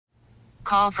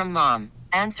Call from mom.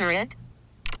 Answer it.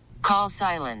 Call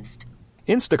silenced.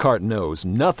 Instacart knows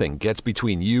nothing gets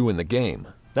between you and the game.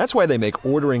 That's why they make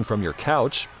ordering from your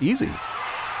couch easy.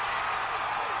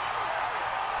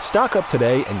 Stock up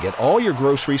today and get all your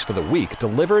groceries for the week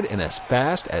delivered in as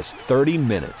fast as 30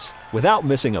 minutes without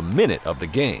missing a minute of the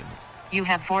game. You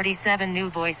have 47 new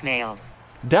voicemails.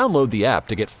 Download the app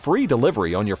to get free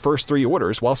delivery on your first 3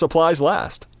 orders while supplies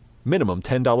last. Minimum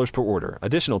 $10 per order.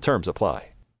 Additional terms apply.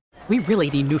 We really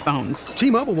need new phones.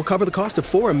 T-Mobile will cover the cost of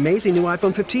 4 amazing new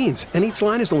iPhone 15s, and each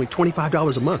line is only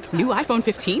 $25 a month. New iPhone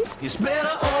 15s? It's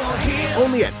better over here.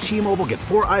 Only at T-Mobile, get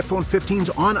 4 iPhone 15s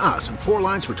on us and 4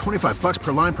 lines for $25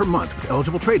 per line per month with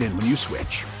eligible trade-in when you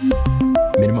switch.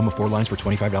 Minimum of 4 lines for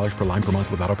 $25 per line per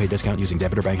month with autopay discount using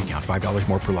debit or bank account. $5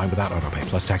 more per line without autopay,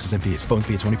 plus taxes and fees. Phone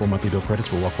fee at 24 monthly bill credits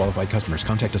for well-qualified customers.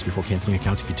 Contact us before canceling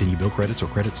account to continue bill credits or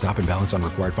credit stop and balance on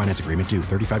required finance agreement due.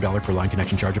 $35 per line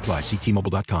connection charge applies. See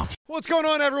T-Mobile.com. What's going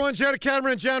on, everyone? Jared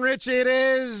Cameron, John Ritchie. It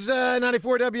is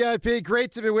 94 WIP.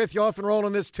 Great to be with you off and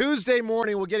rolling this Tuesday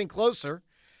morning. We're getting closer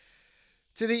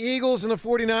to the Eagles and the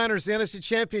 49ers, the NFC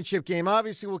Championship game.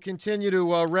 Obviously, we'll continue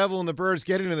to revel in the Birds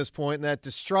getting to this point and that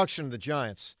destruction of the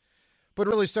Giants. But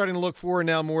really starting to look forward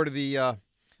now more to the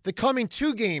coming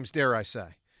 2 games, dare I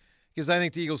say, because I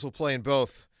think the Eagles will play in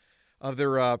both of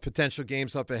their potential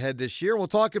games up ahead this year. We'll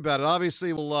talk about it.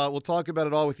 Obviously, we'll talk about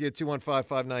it all with you at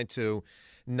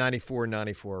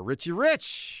 215-592-9494. Richie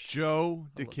Rich. Joe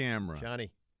DeCamara.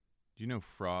 Johnny. Do you know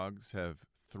frogs have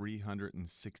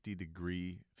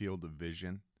 360-degree field of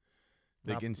vision?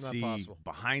 They can see possible.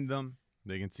 Behind them.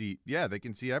 They can see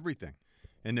everything.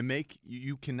 And to make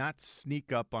you cannot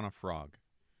sneak up on a frog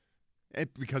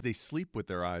because they sleep with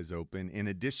their eyes open in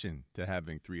addition to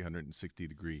having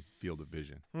 360-degree field of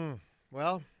vision.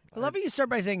 Well, I love how you start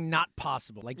by saying not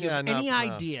possible. Like, you have any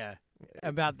idea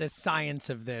about the science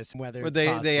of this, whether it's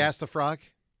possible? They asked the frog?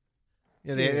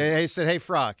 Yeah, they said, "Hey,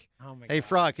 frog. Oh my hey, God.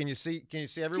 frog. Can you see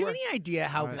everywhere?" Do you have any idea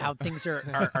how things are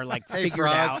like Hey, figured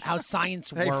frog. out? How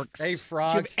science works? Hey,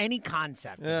 frog. Do you have any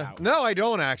concept about it? No, I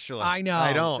don't actually. I know.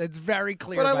 I don't. It's very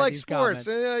clear. But I by like these sports.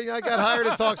 comments. I got hired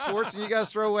to talk sports, and you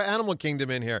guys throw Animal Kingdom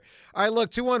in here. All right,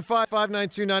 look,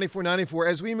 215-592-9494.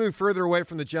 As we move further away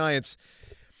from the Giants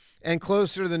and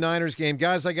closer to the Niners game,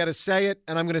 guys, I got to say it,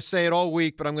 and I'm going to say it all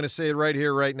week, but I'm going to say it right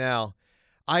here, right now.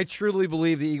 I truly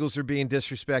believe the Eagles are being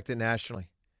disrespected nationally.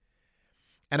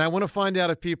 And I want to find out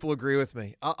if people agree with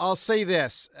me. I'll say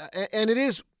this, and it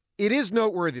is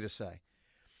noteworthy to say.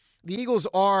 The Eagles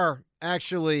are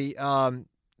actually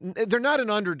they're not an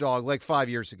underdog like 5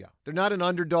 years ago. They're not an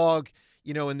underdog,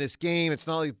 in this game. It's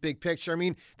not like big picture. I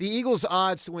mean, the Eagles'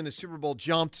 odds to win the Super Bowl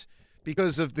jumped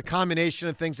because of the combination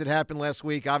of things that happened last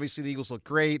week. Obviously, the Eagles looked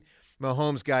great.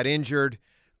 Mahomes got injured.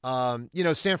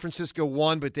 San Francisco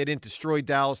won, but they didn't destroy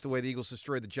Dallas the way the Eagles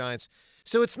destroyed the Giants.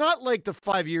 So it's not like the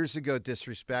 5 years ago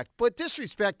disrespect, but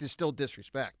disrespect is still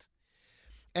disrespect.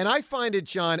 And I find it,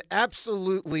 John,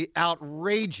 absolutely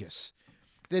outrageous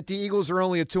that the Eagles are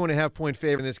only a 2.5-point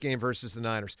favorite in this game versus the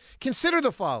Niners. Consider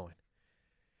the following.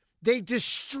 They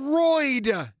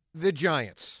destroyed the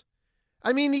Giants.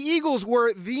 I mean, the Eagles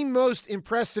were the most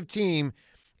impressive team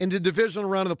in the divisional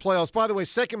round of the playoffs. By the way,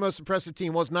 second most impressive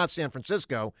team was not San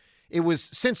Francisco. It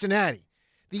was Cincinnati.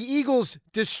 The Eagles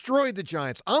destroyed the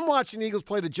Giants. I'm watching the Eagles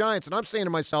play the Giants, and I'm saying to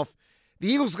myself, the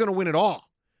Eagles are going to win it all.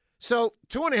 So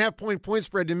 2.5-point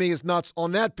spread to me is nuts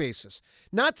on that basis.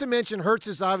 Not to mention Hurts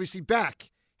is obviously back,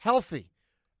 healthy.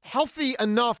 Healthy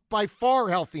enough, by far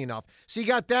healthy enough. So you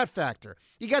got that factor.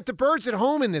 You got the Birds at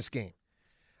home in this game.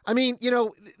 I mean,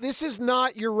 this is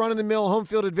not your run-of-the-mill home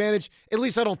field advantage. At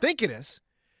least I don't think it is.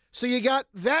 So you got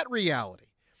that reality.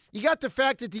 You got the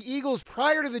fact that the Eagles,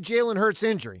 prior to the Jalen Hurts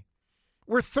injury,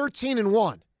 were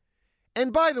 13-1.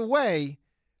 And by the way,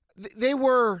 they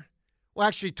were,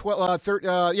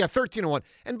 13-1.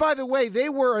 And by the way, they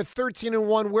were a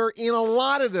 13-1 where in a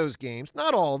lot of those games,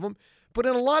 not all of them, but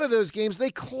in a lot of those games, they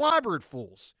clobbered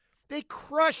fools. They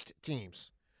crushed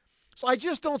teams. So I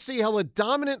just don't see how a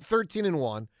dominant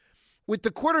 13-1 with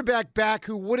the quarterback back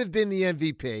who would have been the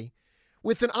MVP,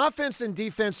 with an offense and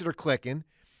defense that are clicking,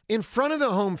 in front of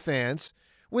the home fans,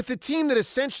 with the team that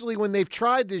essentially, when they've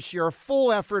tried this year, a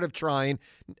full effort of trying,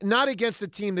 not against a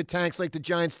team that tanks like the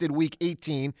Giants did week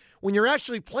 18. When you're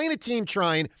actually playing a team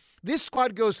trying, this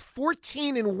squad goes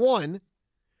 14-1,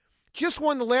 just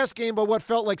won the last game by what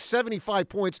felt like 75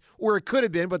 points, or it could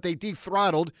have been, but they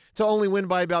de-throttled to only win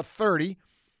by about 30.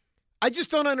 I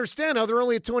just don't understand how they're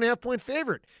only a 2.5-point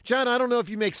favorite. John, I don't know if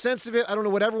you make sense of it. I don't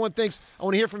know what everyone thinks. I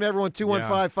want to hear from everyone,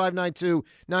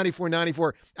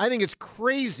 215-592-9494. I think it's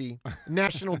crazy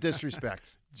national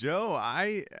disrespect. Joe,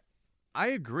 I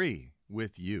agree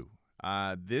with you.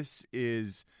 This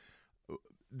is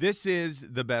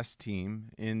the best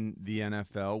team in the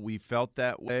NFL. We felt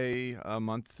that way a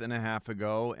month and a half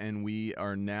ago, and we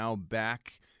are now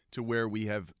back to where we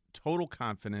have total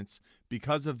confidence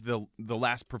because of the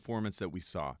last performance that we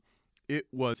saw. It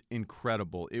was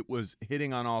incredible. It was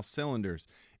hitting on all cylinders.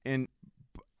 And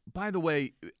by the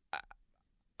way,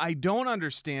 I don't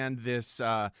understand this,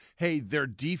 hey, their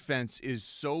defense is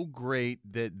so great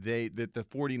that the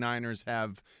 49ers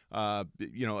have a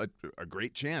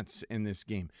great chance in this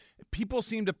game. People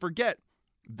seem to forget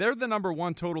they're the number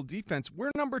one total defense.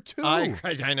 We're number two. I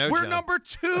know, We're John. number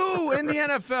two in the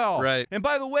NFL. Right. And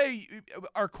by the way,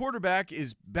 our quarterback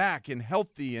is back and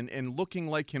healthy and looking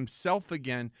like himself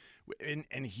again,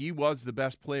 and he was the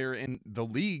best player in the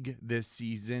league this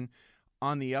season.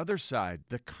 On the other side,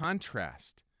 the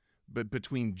contrast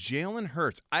between Jalen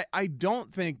Hurts, I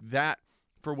don't think that,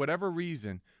 for whatever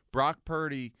reason, Brock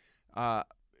Purdy, I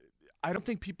don't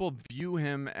think people view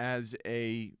him as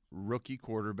a rookie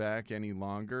quarterback any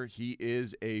longer. He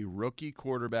is a rookie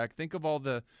quarterback. Think of all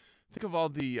the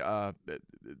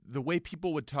way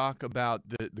people would talk about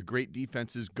the great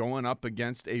defenses going up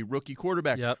against a rookie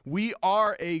quarterback. Yep. We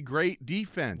are a great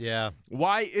defense. Yeah.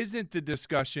 Why isn't the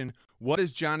discussion, what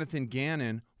is Jonathan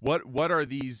Gannon, what are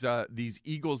these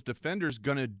Eagles defenders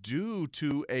going to do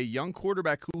to a young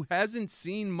quarterback who hasn't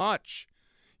seen much?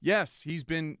 Yes, he's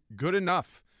been good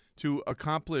enough to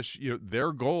accomplish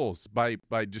their goals by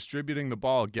distributing the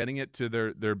ball, getting it to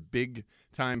their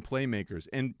big-time playmakers.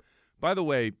 And by the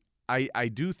way, I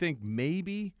do think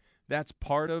maybe that's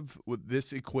part of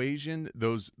this equation,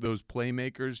 those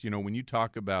playmakers. When you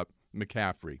talk about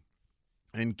McCaffrey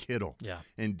and Kittle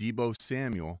and Deebo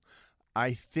Samuel,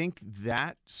 I think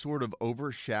that sort of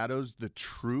overshadows the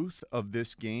truth of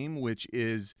this game, which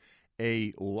is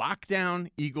a lockdown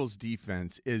Eagles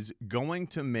defense is going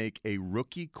to make a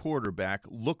rookie quarterback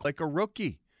look like a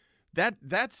rookie.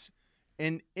 That's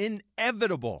an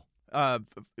inevitable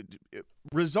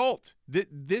result.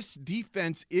 This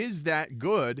defense is that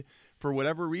good. For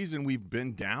whatever reason, we've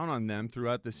been down on them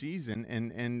throughout the season,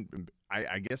 and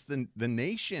I guess the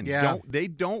nation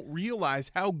don't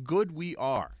realize how good we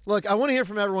are. Look, I want to hear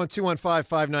from everyone.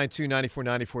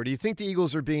 215-592-9494. Do you think the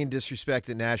Eagles are being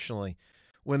disrespected nationally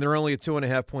when they're only a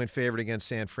 2.5-point favorite against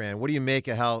San Fran? What do you make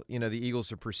of how the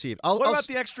Eagles are perceived? What about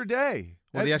the extra day?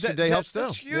 Well, the extra day helps too.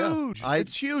 That's huge. Yeah.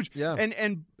 It's huge. Yeah.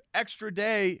 And extra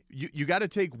day, you got to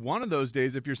take one of those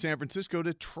days if you're San Francisco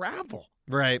to travel.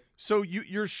 Right. So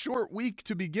you're short week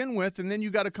to begin with, and then you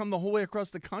got to come the whole way across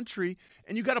the country,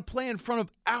 and you got to play in front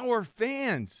of our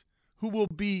fans who will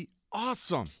be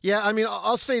awesome. Yeah, I mean,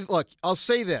 I'll say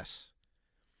this.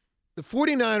 The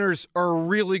 49ers are a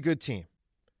really good team.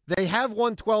 They have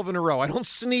won 12 in a row. I don't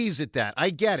sneeze at that. I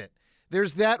get it.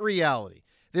 There's that reality.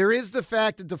 There is the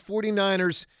fact that the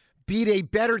 49ers beat a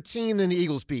better team than the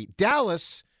Eagles beat.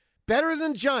 Dallas, better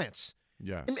than Giants.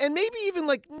 Yes. And maybe even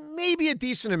maybe a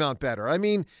decent amount better. I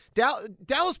mean,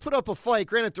 Dallas put up a fight.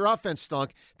 Granted, their offense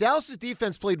stunk. Dallas'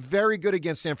 defense played very good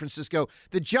against San Francisco.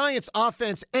 The Giants'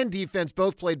 offense and defense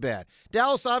both played bad.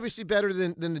 Dallas obviously better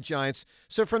than the Giants.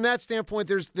 So from that standpoint,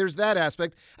 there's that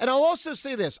aspect. And I'll also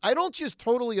say this. I don't just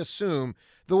totally assume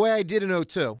the way I did in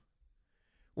 2002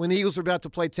 when the Eagles were about to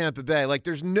play Tampa Bay. Like,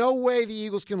 there's no way the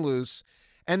Eagles can lose.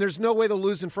 And there's no way they'll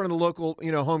lose in front of the local,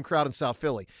 home crowd in South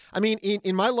Philly. I mean,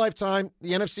 in my lifetime,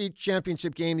 the NFC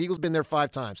Championship game, the Eagles have been there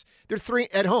 5 times. They're 3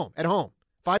 at home,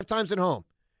 5 times at home.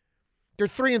 They're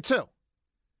 3-2.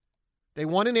 They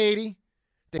won in 80.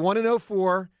 They won in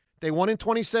 04. They won in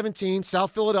 2017. South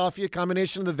Philadelphia,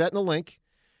 combination of the vet and the link.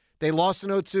 They lost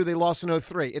in 02. They lost in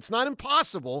 03. It's not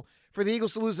impossible for the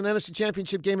Eagles to lose an NFC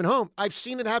Championship game at home. I've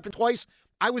seen it happen twice.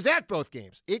 I was at both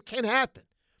games. It can happen.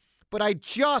 But I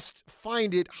just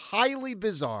find it highly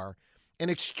bizarre and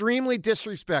extremely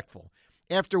disrespectful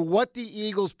after what the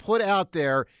Eagles put out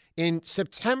there in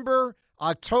September,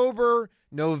 October,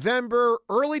 November,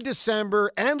 early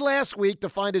December, and last week,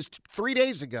 defined as 3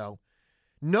 days ago,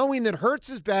 knowing that Hurts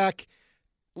is back.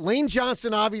 Lane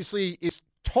Johnson obviously is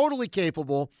totally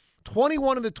capable.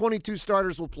 21 of the 22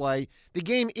 starters will play. The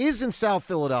game is in South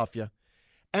Philadelphia.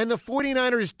 And the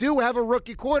 49ers do have a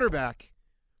rookie quarterback.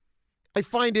 I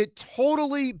find it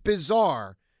totally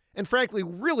bizarre and, frankly,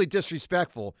 really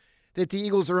disrespectful that the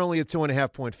Eagles are only a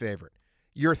 2.5-point favorite.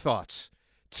 Your thoughts?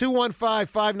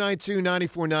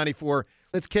 215-592-9494.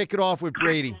 Let's kick it off with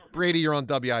Brady. Brady, you're on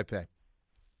WIP.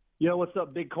 Yo, what's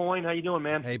up, Big Coin? How you doing,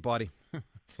 man? Hey, buddy.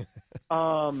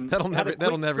 That'll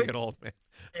never get old, man.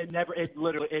 It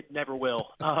never will.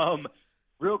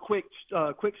 Real quick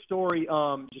story.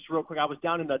 Just real quick. I was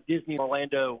down in Disney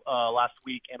Orlando last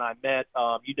week, and I met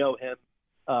him,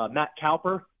 Matt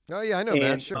Cowper. Oh, yeah, I know,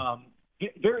 man. Sure.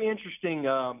 Very interesting.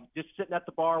 Just sitting at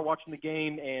the bar watching the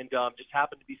game, and just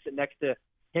happened to be sitting next to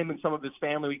him and some of his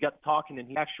family. We got talking, and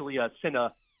he actually sent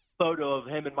a photo of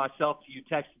him and myself to you,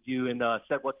 texted you, and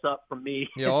said, "What's up?" from me.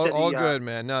 Yeah, all good,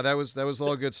 man. No, that was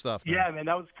all good stuff. Man. Yeah, man,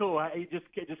 that was cool. He just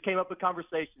came up with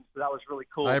conversations, so that was really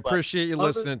cool. I appreciate you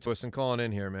listening to us and calling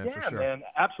in here, man. Yeah, for sure. Man,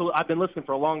 absolutely. I've been listening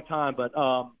for a long time, but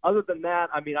other than that,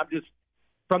 I mean, I'm just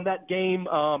from that game.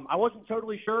 I wasn't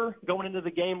totally sure going into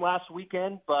the game last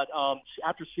weekend, but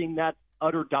after seeing that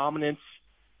utter dominance,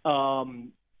 we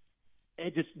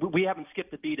haven't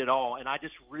skipped a beat at all, and I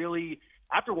just really.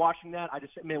 After watching that, I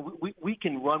just said, man, we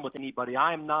can run with anybody.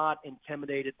 I am not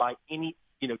intimidated by any,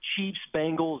 Chiefs,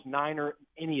 Bengals, Niner,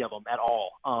 any of them at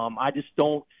all. I just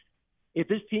don't. If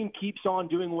this team keeps on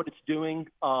doing what it's doing,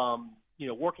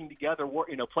 working together,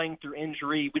 playing through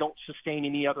injury, we don't sustain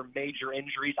any other major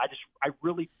injuries. I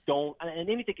really don't. And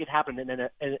anything could happen in the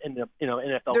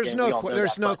NFL.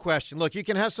 There's no question. Look, you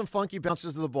can have some funky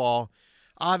bounces of the ball.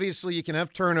 Obviously, you can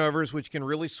have turnovers, which can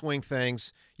really swing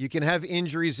things. You can have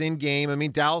injuries in game. I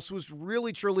mean, Dallas was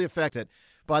really, truly affected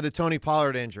by the Tony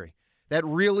Pollard injury. That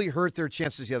really hurt their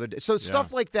chances the other day. So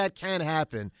stuff like that can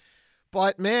happen.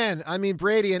 But, man, I mean,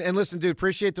 Brady, and listen, dude,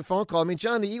 appreciate the phone call. I mean,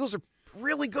 John, the Eagles are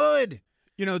really good.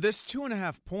 This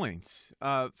 2.5 points,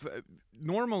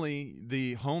 normally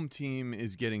the home team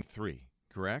is getting 3,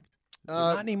 correct?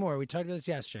 Not anymore. We talked about this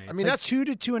yesterday. I mean, that's 2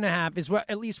 to 2.5 is what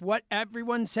at least what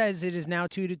everyone says. It is now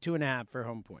 2 to 2.5 for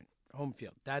home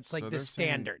field. That's like the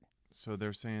standard. So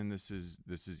they're saying this is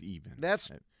even. That's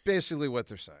basically what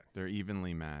they're saying. They're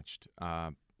evenly matched.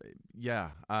 That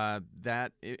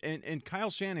and Kyle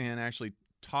Shanahan actually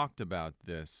talked about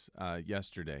this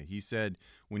yesterday. He said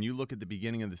when you look at the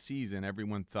beginning of the season,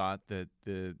 everyone thought that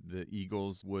the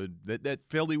Eagles that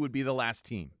Philly would be the last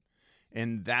team.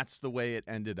 And that's the way it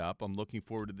ended up. I'm looking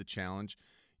forward to the challenge.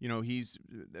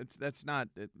 That's not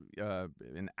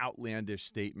an outlandish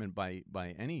statement by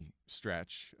any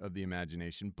stretch of the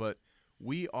imagination, but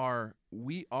we are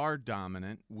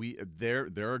dominant.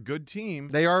 They're a good team.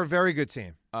 They are a very good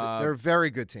team. They're a very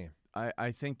good team.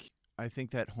 I think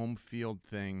that home field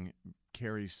thing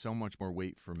carries so much more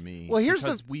weight for me. Well,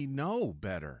 because we know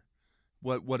better.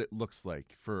 What it looks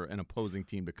like for an opposing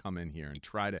team to come in here and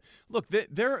try to look.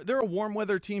 They're a warm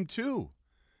weather team too.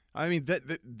 I mean,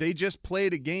 they just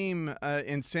played a game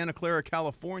in Santa Clara,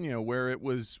 California, where it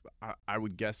was I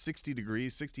would guess 60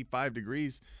 degrees, 65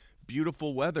 degrees,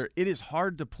 beautiful weather. It is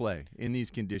hard to play in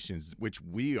these conditions, which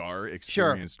we are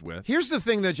experienced with. Here's the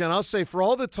thing, though, Jen. I'll say for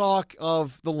all the talk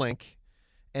of the Link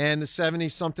and the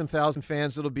 70-something thousand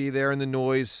fans that'll be there and the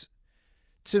noise,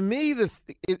 to me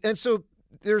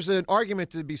there's an argument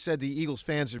to be said the Eagles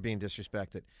fans are being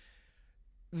disrespected.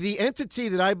 The entity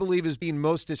that I believe is being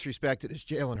most disrespected is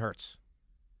Jalen Hurts.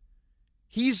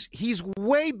 He's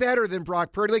way better than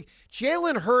Brock Purdy. Like,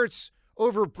 Jalen Hurts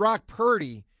over Brock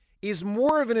Purdy is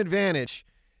more of an advantage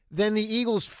than the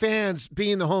Eagles fans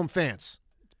being the home fans.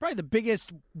 It's probably the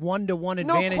biggest one-to-one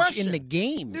advantage in the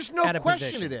game. There's no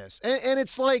question it is. And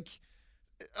it's like,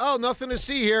 nothing to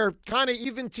see here. Kind of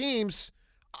even teams.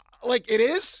 Like, it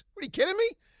is? What, are you kidding me?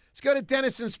 Let's go to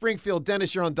Dennis in Springfield.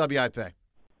 Dennis, you're on WIP.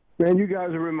 Man, you guys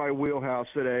are in my wheelhouse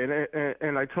today,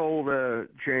 and I told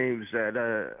James that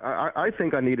I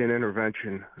think I need an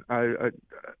intervention.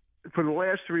 For the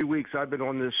last 3 weeks, I've been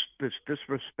on this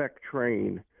disrespect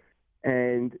train,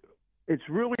 and it's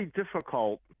really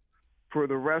difficult for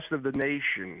the rest of the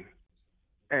nation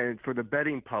and for the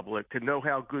betting public to know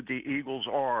how good the Eagles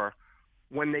are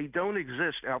when they don't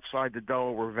exist outside the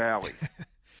Delaware Valley.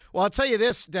 Well, I'll tell you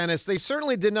this, Dennis. They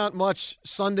certainly did not much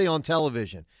Sunday on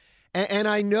television. And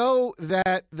I know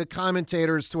that the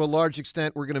commentators, to a large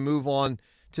extent, were going to move on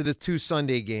to the 2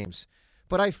 Sunday games.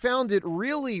 But I found it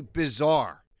really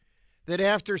bizarre that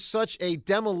after such a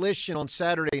demolition on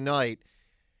Saturday night,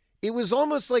 it was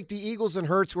almost like the Eagles and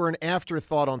Hurts were an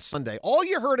afterthought on Sunday. All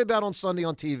you heard about on Sunday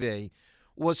on TV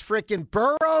was frickin'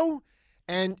 Burrow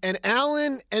and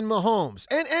Allen and Mahomes.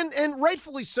 And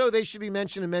rightfully so, they should be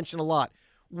mentioned a lot.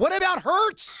 What about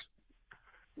Hurts?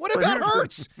 What about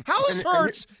Hurts? How is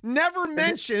Hurts never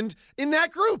mentioned in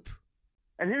that group?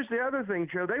 And here's the other thing,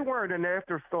 Joe. They weren't an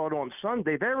afterthought on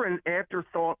Sunday. They were an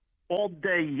afterthought all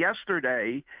day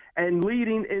yesterday and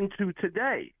leading into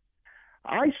today.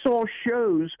 I saw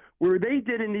shows where they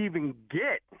didn't even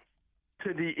get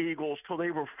to the Eagles till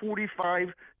they were 45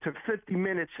 to 50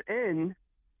 minutes in.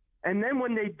 And then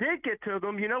when they did get to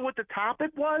them, you know what the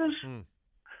topic was?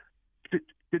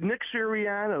 Did Nick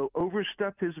Sirianni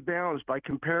overstep his bounds by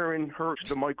comparing Hurts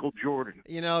to Michael Jordan?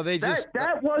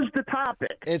 That was the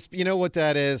topic. It's what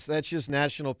that is. That's just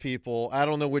national people. I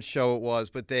don't know which show it was,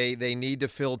 but they need to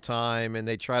fill time and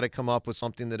they try to come up with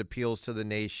something that appeals to the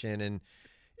nation, and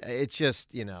it's just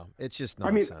it's just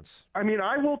nonsense.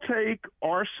 I will take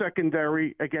our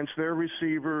secondary against their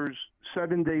receivers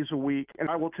 7 days a week, and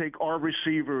I will take our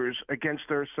receivers against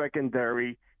their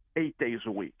secondary 8 days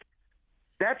a week.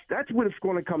 That's what it's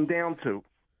going to come down to.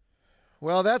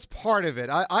 Well, that's part of it.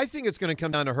 I think it's going to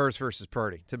come down to Hurts versus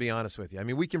Purdy, to be honest with you. I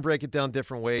mean, we can break it down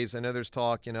different ways. I know there's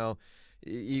talk,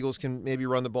 Eagles can maybe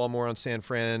run the ball more on San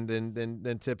Fran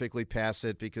than typically pass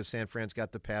it because San Fran's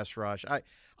got the pass rush.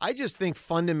 I just think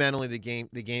fundamentally the game.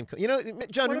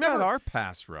 John, what remember about our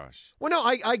pass rush? Well, no,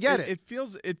 I get it.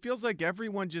 It feels like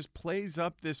everyone just plays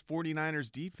up this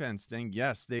 49ers defense thing.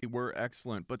 Yes, they were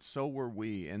excellent, but so were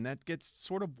we, and that gets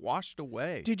sort of washed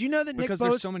away. Did you know that because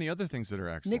there's so many other things that are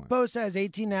excellent? Nick Bosa has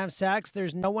 18.5 sacks.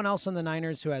 There's no one else on the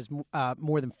Niners who has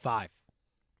more than 5.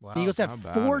 Wow, the Eagles have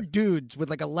 4 dudes with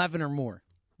like 11 or more.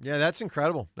 Yeah, that's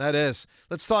incredible. That is.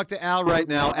 Let's talk to Al right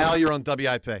now. Al, you're on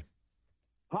WIP.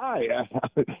 Hi.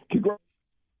 Congrats.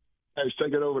 I was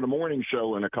taking over the morning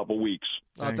show in a couple weeks.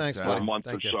 Thanks, about a month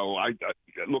Thank or you. so. I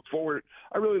look forward.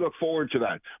 I really look forward to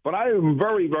that. But I am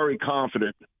very, very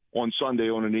confident on Sunday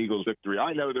on an Eagles victory.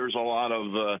 I know there's a lot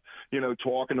of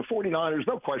talk, and the 49ers,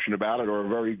 no question about it, are a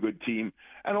very good team.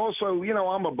 And also,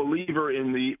 I'm a believer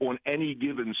in on any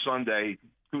given Sunday.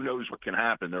 Who knows what can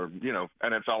happen? They're,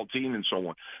 NFL team and so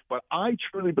on. But I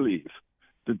truly believe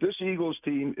that this Eagles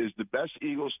team is the best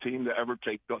Eagles team to ever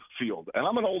take the field. And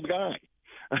I'm an old guy.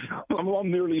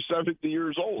 I'm nearly 70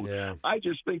 years old. Yeah. I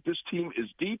just think this team is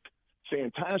deep,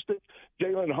 fantastic.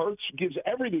 Jalen Hurts gives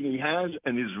everything he has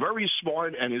and is very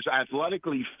smart and is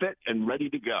athletically fit and ready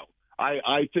to go.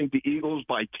 I think the Eagles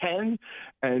by 10,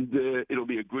 and it'll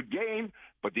be a good game,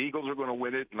 but the Eagles are going to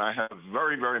win it, and I have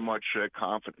very, very much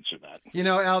confidence in that.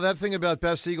 Al, that thing about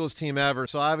best Eagles team ever,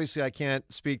 so obviously I can't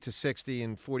speak to 60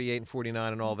 and 48 and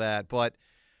 49 and all that, but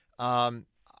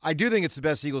I do think it's the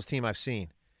best Eagles team I've seen.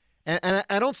 And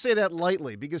I don't say that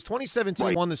lightly because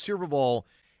 2017 won the Super Bowl,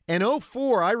 and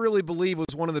 2004 I really believe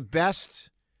was one of the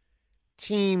best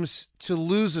teams to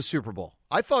lose a Super Bowl.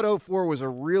 I thought 2004 was a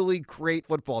really great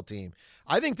football team.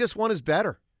 I think this one is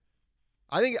better.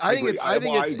 I agree.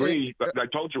 I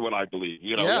told you what I believe.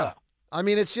 Yeah. I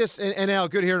mean, it's just, and Al,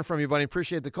 good hearing from you, buddy.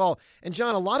 Appreciate the call. And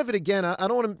John, a lot of it, again, I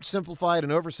don't want to simplify it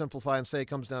and oversimplify and say it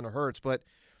comes down to Hurts, but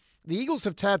the Eagles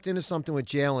have tapped into something with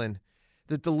Jalen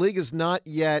that the league is not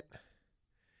yet,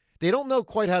 they don't know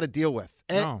quite how to deal with.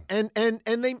 And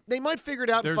they might figure it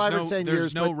out in 5 or 10 years.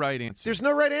 There's no right answer. There's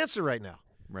no right answer right now.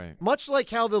 Right. Much like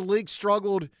how the league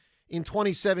struggled in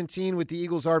 2017 with the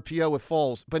Eagles RPO with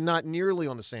Foles, but not nearly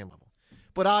on the same level.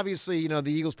 But obviously, the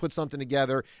Eagles put something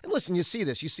together. And listen, you see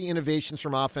this. You see innovations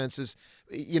from offenses,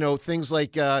 things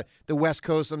like the West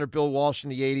Coast under Bill Walsh in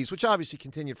the 80s, which obviously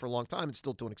continued for a long time and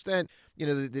still to an extent.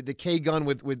 The K-gun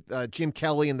with Jim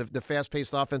Kelly and the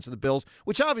fast-paced offense of the Bills,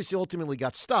 which obviously ultimately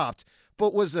got stopped,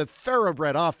 but was a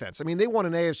thoroughbred offense. I mean, they won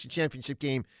an AFC championship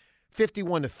game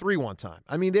 51-3 one time.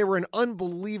 I mean, they were an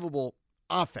unbelievable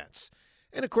offense.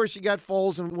 And, of course, you got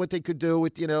Foles and what they could do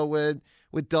with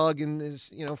Doug and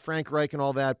his, Frank Reich and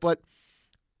all that. But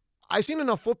I've seen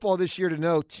enough football this year to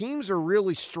know teams are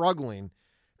really struggling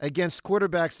against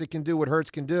quarterbacks that can do what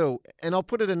Hurts can do. And I'll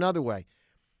put it another way.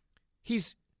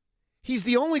 He's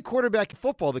the only quarterback in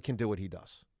football that can do what he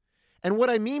does. And what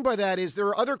I mean by that is there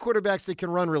are other quarterbacks that can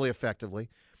run really effectively,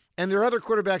 and there are other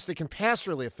quarterbacks that can pass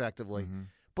really effectively. Mm-hmm.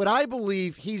 But I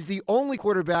believe he's the only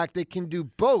quarterback that can do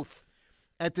both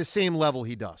at the same level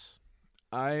he does.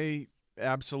 I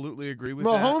absolutely agree with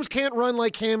Mahomes can't run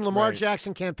like him. Lamar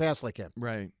Jackson can't pass like him.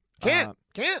 Right. Can't.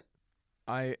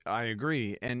 I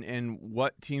agree. And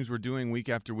what teams were doing week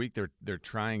after week, they're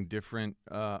trying different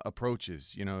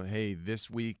approaches. Hey, this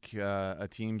week a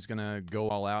team's going to go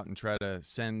all out and try to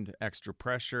send extra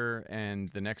pressure, and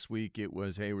the next week it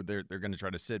was, hey, they're going to try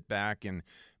to sit back and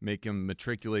make them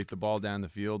matriculate the ball down the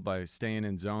field by staying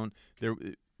in zone.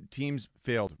 Teams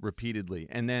failed repeatedly.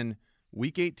 And then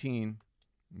week 18,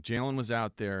 Jalen was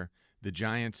out there. The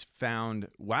Giants found,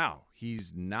 wow,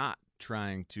 he's not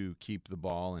trying to keep the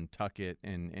ball and tuck it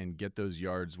and get those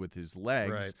yards with his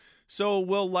legs. Right. So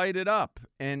we'll light it up.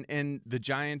 And the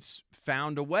Giants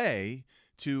found a way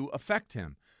to affect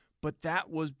him. But that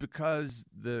was because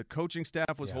the coaching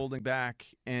staff was holding back.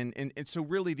 And so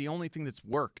really the only thing that's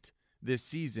worked this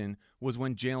season was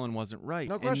when Jalen wasn't right.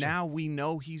 No question. And now we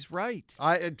know he's right.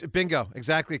 Bingo.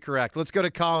 Exactly correct. Let's go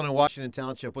to Colin in Washington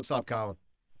Township. What's up, Colin?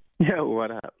 Yeah, what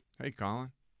up? Hey,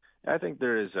 Colin. I think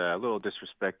there is a little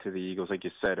disrespect to the Eagles. Like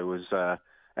you said, it was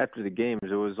after the games,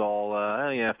 it was all,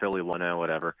 Philly won,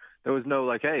 whatever. There was no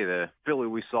hey, the Philly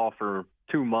we saw for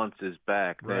 2 months is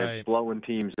back. They're blowing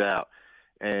teams out.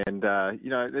 And,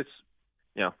 it's,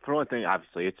 for one thing,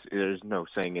 obviously, there's no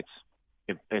saying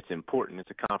it's important.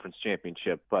 It's a conference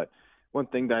championship. But one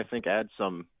thing that I think adds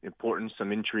some importance,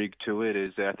 some intrigue to it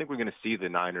is that I think we're going to see the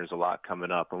Niners a lot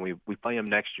coming up. When we play them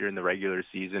next year in the regular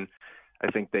season,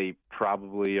 I think they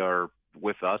probably are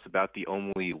with us about the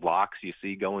only locks you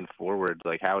see going forward.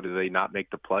 How do they not make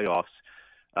the playoffs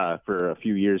for a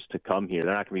few years to come here?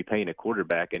 They're not going to be paying a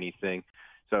quarterback anything.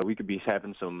 So we could be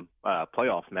having some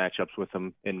playoff matchups with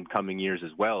them in coming years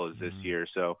as well as this year.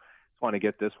 So just want to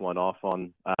get this one off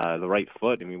on the right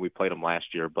foot. I mean, we played them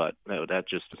last year, but that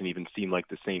just doesn't even seem like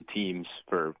the same teams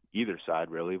for either side,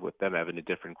 really, with them having a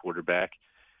different quarterback.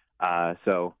 I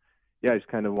just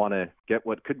kind of want to get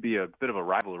what could be a bit of a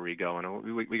rivalry going.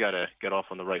 We got to get off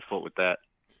on the right foot with that.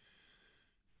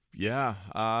 Yeah,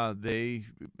 the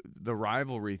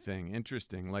rivalry thing,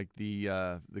 interesting. Like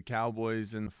the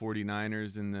Cowboys and the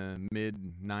 49ers in the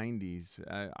mid-'90s.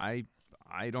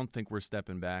 I don't think we're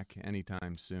stepping back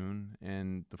anytime soon.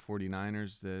 And the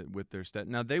 49ers with their step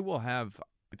now, they will have,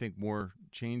 I think, more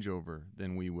changeover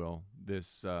than we will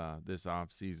this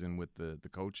offseason with the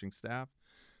coaching staff.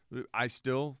 I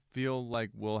still feel like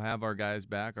we'll have our guys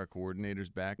back, our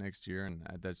coordinators back next year, and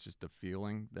that's just a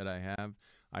feeling that I have.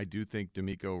 I do think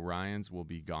DeMeco Ryans will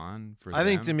be gone for them. I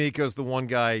think DeMeco's the one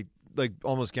guy,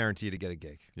 almost guaranteed to get a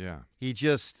gig. Yeah. He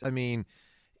just,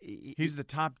 he's the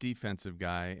top defensive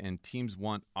guy, and teams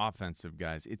want offensive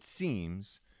guys, it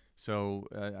seems. So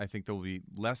I think there'll be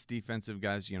less defensive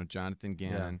guys, Jonathan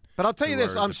Gannon. Yeah. But I'll tell you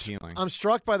this, I'm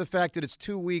struck by the fact that it's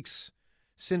 2 weeks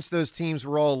since those teams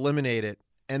were all eliminated,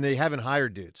 and they haven't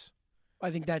hired dudes. I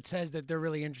think that says that they're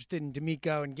really interested in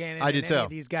DeMeco and Gannon I do and too. Any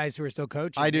of these guys who are still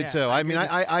coaching. I do too. I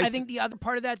think the other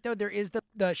part of that, though, there is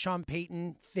the Sean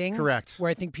Payton thing. Correct.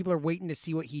 Where I think people are waiting to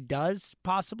see what he does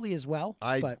possibly as well.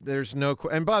 There's no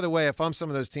 – and by the way, if I'm some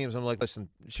of those teams, I'm like, listen,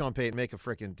 Sean Payton, make a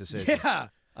freaking decision. Yeah.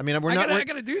 I mean, I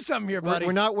got to do something here, buddy.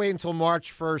 We're not waiting until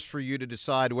March 1st for you to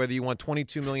decide whether you want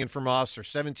 $22 million from us or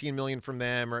 $17 million from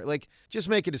them, or just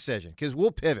make a decision because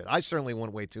we'll pivot. I certainly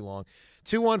won't wait too long.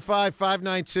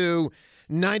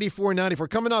 215-592-9494.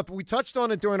 Coming up, we touched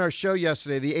on it during our show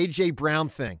yesterday, the A.J. Brown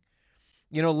thing.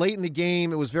 Late in the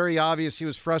game, it was very obvious he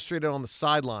was frustrated on the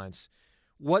sidelines.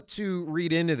 What to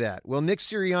read into that? Well, Nick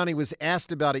Sirianni was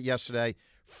asked about it yesterday.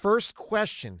 First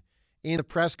question in the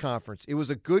press conference. It was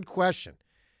a good question.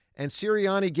 And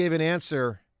Sirianni gave an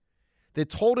answer that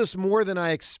told us more than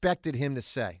I expected him to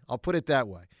say. I'll put it that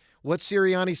way. What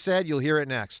Sirianni said, you'll hear it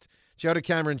next. Joe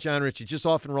DeCamara and John Ritchie, just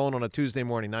off and rolling on a Tuesday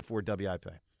morning, 9-4 WIP.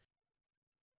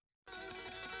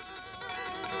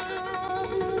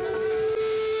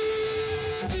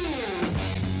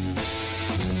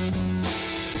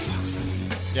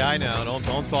 Yeah, I know.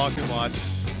 Don't talk too much.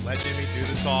 Let Jimmy do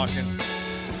the talking.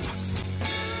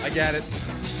 I get it.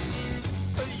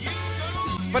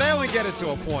 But I only get it to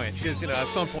a point because, at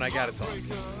some point I got to talk.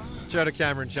 Joe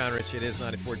DeCamara and John Ritchie, it is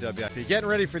 94 WIP. Getting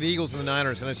ready for the Eagles and the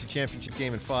Niners, NFC Championship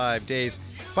game in 5 days.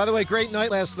 By the way, great night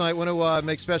last night. Want to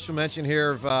make special mention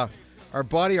here of our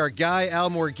buddy, our guy, Al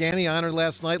Morgani, honored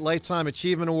last night, Lifetime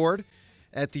Achievement Award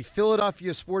at the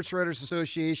Philadelphia Sports Writers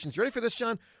Association's, ready for this,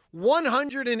 John?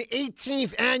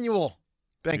 118th annual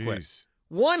banquet. Jeez.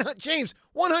 James,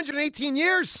 118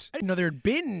 years. I didn't know there had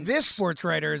been sports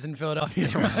writers in Philadelphia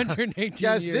for 118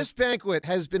 Guys, years. this banquet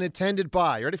has been attended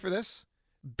by, you ready for this?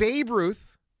 Babe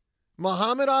Ruth,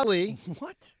 Muhammad Ali.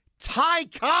 What? Ty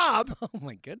Cobb. Oh,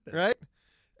 my goodness. Right?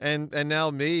 And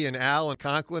now me and Al and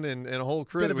Conklin and a whole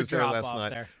crew that was there last night.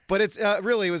 There. But it's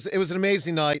really, it was an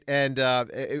amazing night, and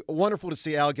wonderful to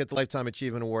see Al get the Lifetime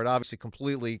Achievement Award. Obviously,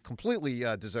 completely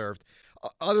deserved.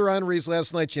 Other honorees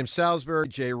last night, Jim Salisbury,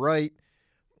 Jay Wright,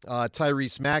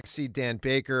 Tyrese Maxey, Dan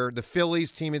Baker, the Phillies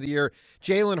Team of the Year,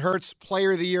 Jalen Hurts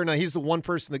Player of the Year. Now, he's the one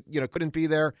person that couldn't be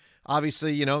there.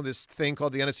 Obviously, this thing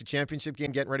called the NFC Championship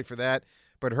game, getting ready for that.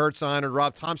 But Hurts honored.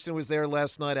 Rob Thompson was there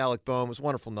last night. Alec Boehm. It was a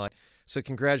wonderful night. So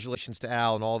congratulations to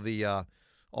Al and all the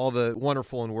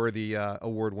wonderful and worthy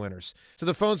award winners. To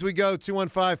the phones we go,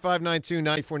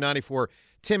 215-592-9494.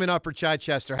 Tim in Upper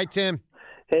Chichester. Hi, Tim.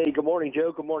 Hey, good morning,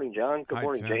 Joe. Good morning, John. Good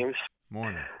morning, Tim. James.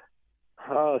 Morning.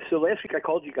 So last week I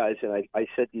called you guys, and I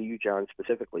said to you, John,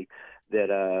 specifically,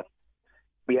 that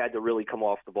we had to really come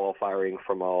off the ball firing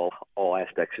from all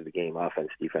aspects of the game, offense,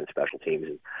 defense, special teams.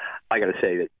 And I got to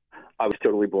say that I was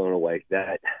totally blown away.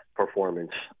 That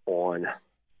performance on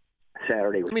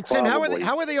Saturday was Tim, how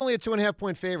are they only a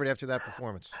 2.5-point favorite after that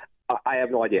performance? I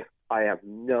have no idea. I have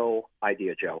no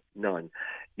idea, Joe. None.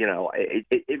 You know,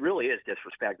 it really is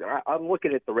disrespect. I'm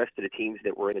looking at the rest of the teams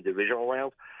that were in the divisional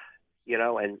round, you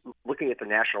know, and looking at the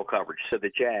national coverage. So the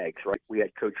Jags, right, we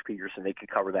had Coach Peterson. They could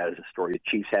cover that as a story. The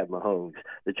Chiefs had Mahomes.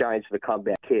 The Giants are the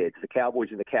comeback kids. The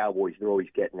Cowboys are the Cowboys. They're always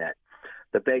getting that.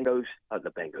 The Bengals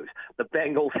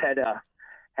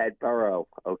had Burrow,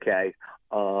 okay?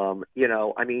 You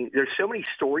know, I mean, there's so many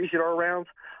stories that are around.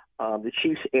 The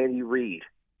Chiefs, Andy Reid.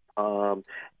 And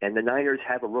the Niners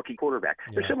have a rookie quarterback.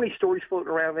 Yeah. There's so many stories floating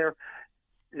around there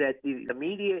that the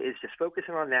media is just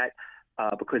focusing on that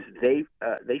because they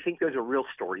think those are real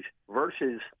stories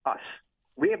versus us.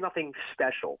 We have nothing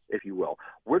special, if you will.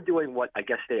 We're doing what I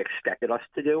guess they expected us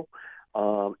to do,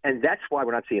 and that's why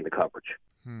we're not seeing the coverage.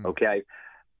 Okay,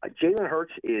 Jalen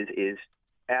Hurts is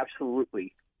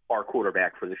absolutely our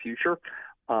quarterback for the future,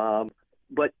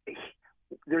 but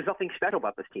there's nothing special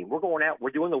about this team. We're going out, we're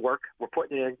doing the work, we're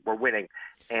putting it in, we're winning.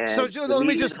 And so, Joe, let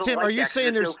me just, Tim, are you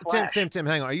saying there's Tim,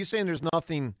 hang on. Are you saying there's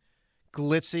nothing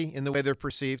glitzy in the way they're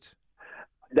perceived?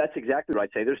 That's exactly what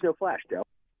I'd say. There's no flash, Joe.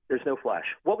 There's no flash.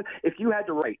 Well, if you had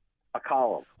to write a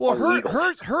column, well,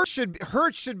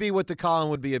 Hurts should be what the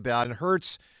column would be about, and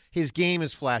Hurts, his game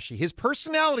is flashy. His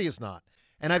personality is not,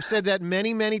 and I've said that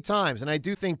many, many times, and I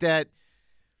do think that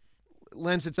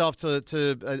lends itself to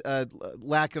a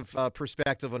lack of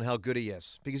perspective on how good he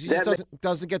is because he just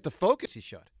doesn't get the focus he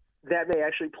should. That may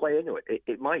actually play into it.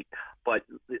 It might, but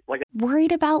like.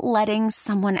 Worried about letting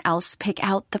someone else pick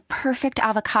out the perfect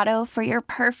avocado for your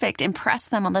perfect impress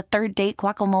them on the third date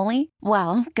guacamole?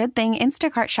 Well, good thing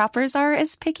Instacart shoppers are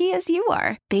as picky as you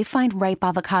are. They find ripe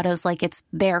avocados like it's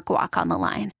their guac on the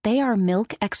line. They are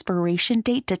milk expiration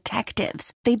date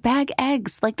detectives. They bag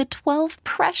eggs like the 12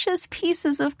 precious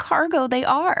pieces of cargo they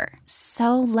are.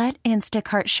 So let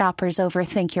Instacart shoppers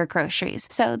overthink your groceries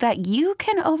so that you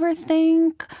can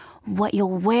overthink what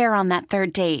you'll wear on that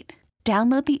third date.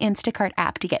 Download the Instacart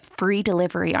app to get free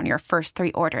delivery on your first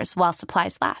 3 orders while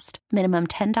supplies last. Minimum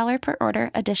 $10 per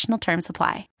order. Additional terms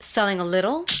apply. Selling a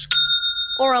little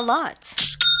or a lot?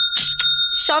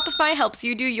 Shopify helps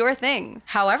you do your thing,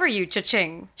 however you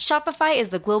cha-ching. Shopify is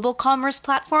the global commerce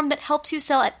platform that helps you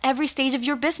sell at every stage of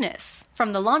your business.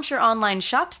 From the launch your online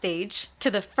shop stage,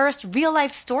 to the first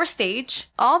real-life store stage,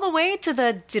 all the way to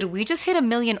the did we just hit 1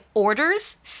 million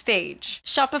orders stage.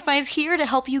 Shopify's here to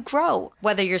help you grow.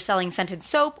 Whether you're selling scented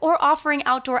soap or offering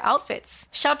outdoor outfits,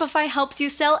 Shopify helps you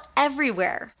sell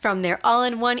everywhere. From their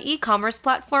all-in-one e-commerce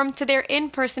platform to their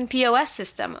in-person POS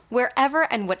system, wherever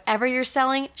and whatever you're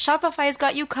selling, Shopify's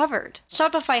got you covered.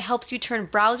 Shopify helps you turn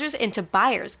browsers into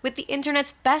buyers with the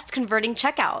internet's best converting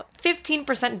checkout.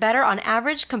 15% better on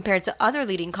average compared to other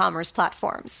leading commerce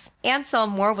platforms. And sell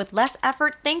more with less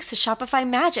effort thanks to Shopify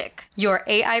Magic, your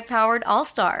AI-powered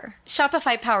all-star.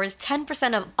 Shopify powers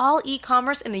 10% of all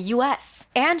e-commerce in the U.S.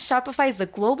 And Shopify is the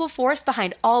global force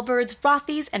behind Allbirds,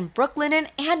 Rothy's, and Brooklinen,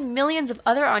 and millions of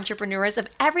other entrepreneurs of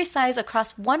every size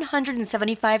across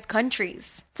 175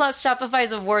 countries. Plus,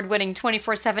 Shopify's award-winning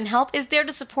 24/7 help is there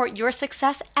to support your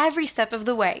success every step of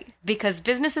the way. Because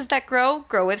businesses that grow,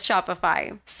 grow with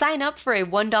Shopify. Sign up for a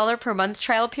 $1 per month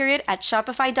trial period at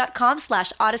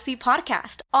shopify.com/Odyssey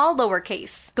Podcast, all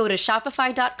lowercase. Go to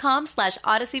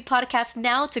shopify.com/Odyssey Podcast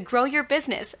now to grow your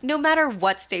business, no matter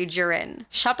what stage you're in.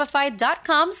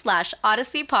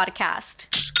 Shopify.com/Odyssey Podcast.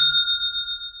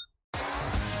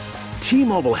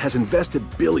 T-Mobile has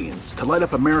invested billions to light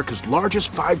up America's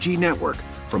largest 5G network,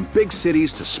 from big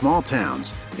cities to small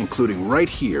towns, including right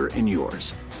here in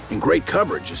yours. And great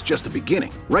coverage is just the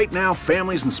beginning. Right now,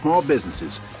 families and small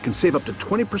businesses can save up to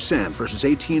 20% versus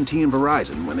AT&T and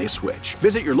Verizon when they switch.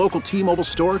 Visit your local T-Mobile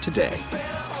store today.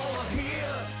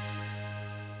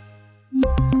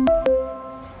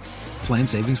 Plan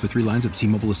savings with 3 lines of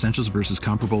T-Mobile Essentials versus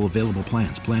comparable available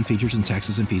plans. Plan features and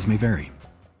taxes and fees may vary.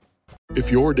 If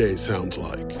your day sounds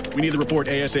like, we need the report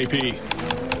ASAP,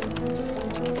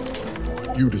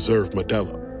 you deserve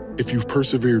Modelo. If you've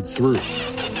persevered through,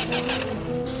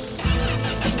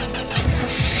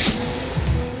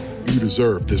 you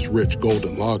deserve this rich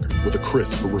golden lager with a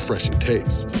crisp but refreshing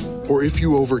taste. Or if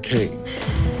you overcame,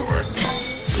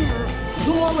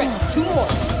 2 more reps, 2 more.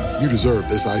 You deserve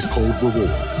this ice-cold reward.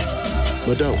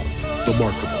 Modelo, the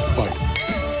Markable Fighter.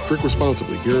 Drink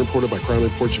responsibly. Beer imported by Crown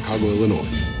Imports, Chicago, Illinois.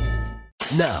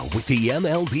 Now, with the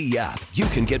MLB app, you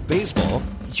can get baseball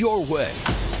your way.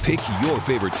 Pick your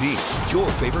favorite team,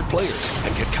 your favorite players,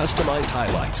 and get customized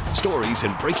highlights, stories,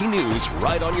 and breaking news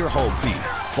right on your home feed.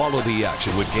 Follow the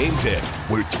action with Game Day,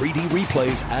 where 3D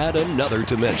replays add another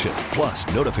dimension. Plus,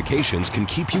 notifications can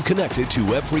keep you connected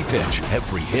to every pitch,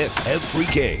 every hit, every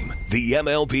game. The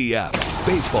MLB app.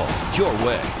 Baseball, your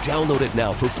way. Download it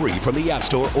now for free from the App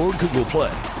Store or Google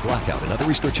Play. Blackout and other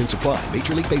restrictions apply.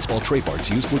 Major League Baseball trademarks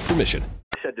used with permission.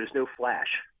 I said there's no flash.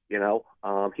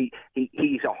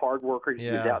 He's a hard worker.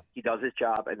 He does his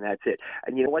job, and that's it.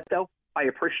 And you know what, though? I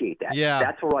appreciate that. Yeah.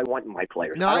 That's what I want in my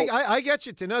players. No, I get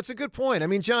you, Tim. No, it's a good point. I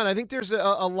mean, John, I think there's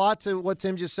a lot to what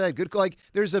Tim just said.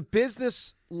 There's a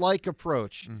business-like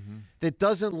approach that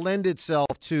doesn't lend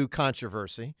itself to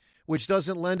controversy, which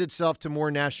doesn't lend itself to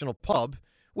more national pub,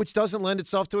 which doesn't lend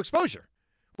itself to exposure,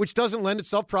 which doesn't lend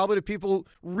itself probably to people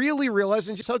really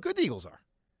realizing just how good the Eagles are.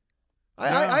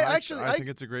 I think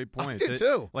it's a great point. I do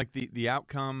too. Like the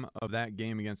outcome of that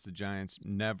game against the Giants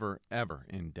never, ever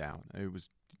in doubt. It was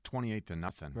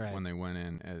 28-0 when they went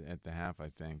in at the half, I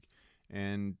think.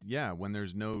 And when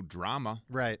there's no drama,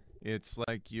 it's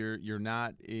like you're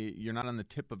not on the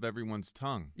tip of everyone's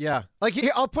tongue. Yeah,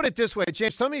 I'll put it this way,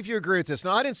 James. Some of you agree with this.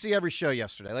 Now, I didn't see every show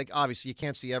yesterday. Like, obviously, you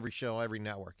can't see every show, every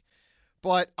network.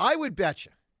 But I would bet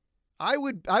you, I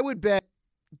would bet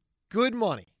good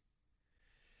money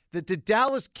that the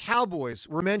Dallas Cowboys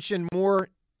were mentioned more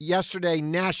yesterday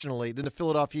nationally than the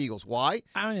Philadelphia Eagles. Why?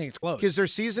 I don't think it's close. Because their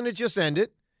season had just ended.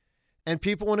 And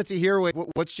people wanted to hear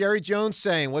what's Jerry Jones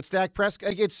saying, what's Dak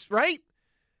Prescott. It's right.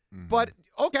 But,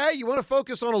 okay, you want to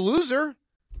focus on a loser.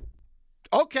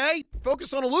 Okay,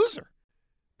 focus on a loser.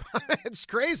 It's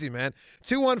crazy, man.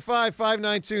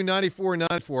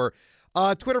 215-592-9494.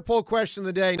 Twitter poll question of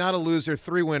the day, not a loser,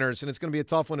 3 winners, and it's going to be a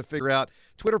tough one to figure out.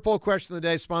 Twitter poll question of the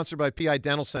day sponsored by PI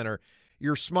Dental Center.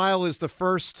 Your smile is the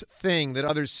first thing that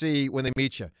others see when they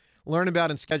meet you. Learn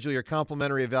about and schedule your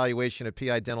complimentary evaluation at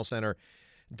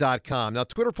PIDentalCenter.com. Now,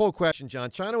 Twitter poll question, John,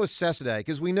 trying to assess today,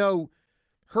 because we know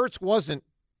Hurts wasn't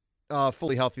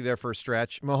fully healthy there for a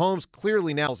stretch. Mahomes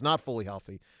clearly now is not fully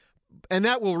healthy, and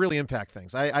that will really impact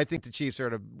things. I think the Chiefs are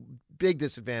at a big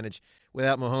disadvantage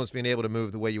without Mahomes being able to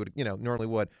move the way you would, normally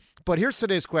would. But here's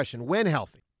today's question. When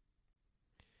healthy,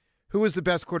 who is the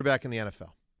best quarterback in the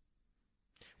NFL?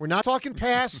 We're not talking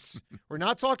past. We're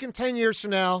not talking 10 years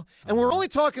from now, and we're only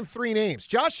talking 3 names.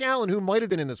 Josh Allen, who might have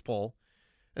been in this poll,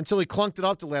 until he clunked it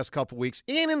up the last couple weeks,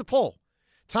 ain't in the poll.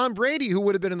 Tom Brady, who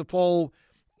would have been in the poll,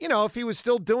 if he was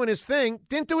still doing his thing,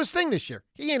 didn't do his thing this year.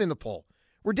 He ain't in the poll.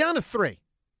 We're down to 3.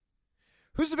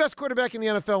 Who's the best quarterback in the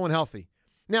NFL when healthy?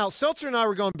 Now, Seltzer and I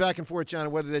were going back and forth, John,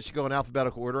 on whether they should go in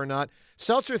alphabetical order or not.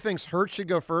 Seltzer thinks Hurts should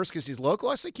go first because he's local.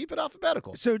 I say keep it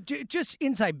alphabetical. So just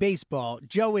inside baseball,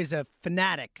 Joe is a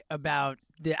fanatic about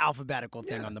the alphabetical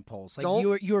thing on the polls. Like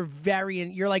you're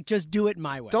you're like, just do it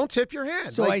my way. Don't tip your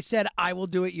hand. So I said, I will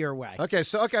do it your way. Okay,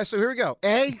 so here we go.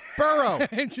 A, Burrow.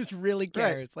 Just really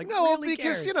cares. Right. Like, no, really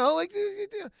because, cares. all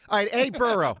right, A,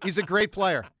 Burrow. He's a great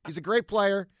player.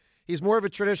 He's more of a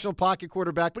traditional pocket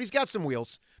quarterback, but he's got some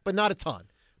wheels, but not a ton.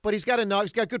 But he's got enough.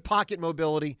 He's got good pocket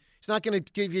mobility. He's not going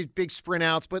to give you big sprint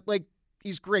outs, but,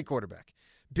 he's a great quarterback.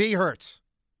 B, Hurts.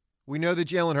 We know the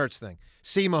Jalen Hurts thing.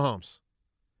 C, Mahomes.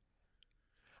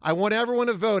 I want everyone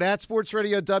to vote at Sports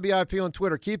Radio WIP on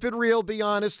Twitter. Keep it real. Be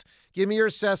honest. Give me your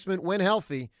assessment. When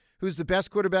healthy, who's the best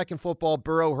quarterback in football,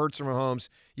 Burrow, Hurts, or Mahomes?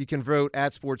 You can vote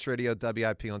at Sports Radio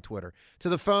WIP on Twitter. To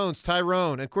the phones,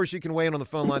 Tyrone. And, of course, you can weigh in on the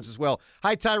phone lines as well.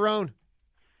 Hi, Tyrone.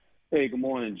 Hey, good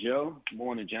morning, Joe. Good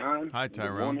morning, John. Hi,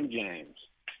 Tyrone. Good morning, James.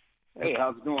 Hey,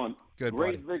 how's it going? Good,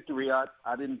 Great buddy. Victory. I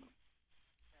haven't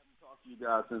talked to you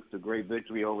guys since the great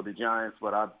victory over the Giants,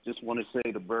 but I just want to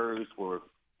say the Birds were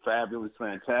fabulous,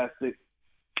 fantastic.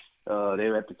 They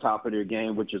were at the top of their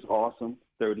game, which is awesome,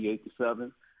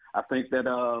 38-7. I think that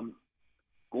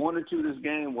going into this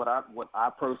game, what I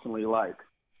personally like,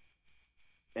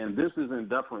 and this is in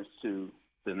deference to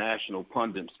the national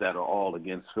pundits that are all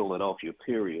against Philadelphia,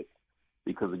 period.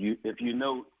 Because if you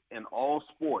note, in all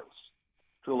sports,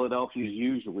 Philadelphia is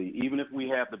usually, even if we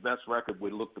have the best record,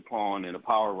 we're looked upon in the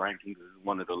power rankings as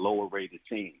one of the lower-rated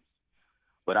teams.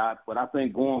 But I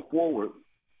think going forward,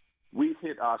 we've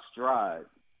hit our stride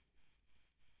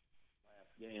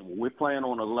last game. We're playing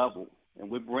on a level, and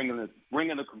we're bringing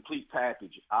a complete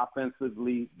package,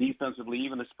 offensively, defensively,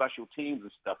 even the special teams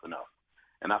are stepping up.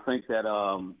 And I think that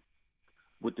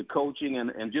with the coaching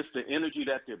and just the energy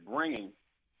that they're bringing,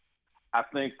 I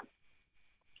think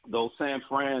though San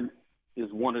Fran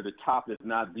is one of the top, if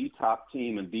not the top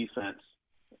team in defense,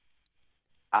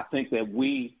 I think that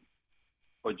we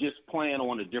are just playing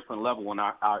on a different level, and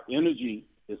our energy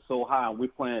is so high, and we're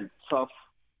playing tough,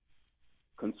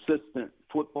 consistent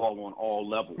football on all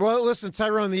levels. Well, listen,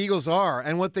 Tyrone, the Eagles are,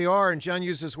 and what they are, and John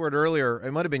used this word earlier,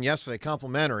 it might have been yesterday,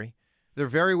 complimentary. They're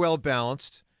very well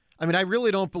balanced. I mean, I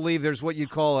really don't believe there's what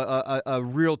you'd call a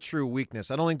real true weakness.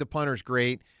 I don't think the punter's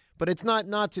great. But it's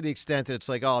not to the extent that it's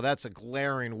like, oh, that's a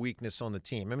glaring weakness on the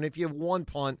team. I mean, if you have one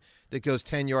punt that goes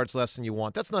 10 yards less than you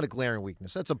want, that's not a glaring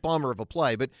weakness. That's a bummer of a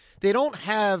play. But they don't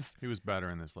have. He was better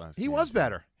in this last game. He was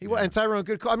better. He was, and Tyrone,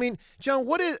 good call. I mean, John,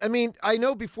 I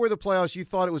know before the playoffs you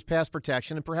thought it was pass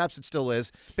protection, and perhaps it still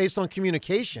is, based on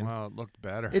communication. Well, it looked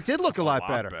better. It did look a lot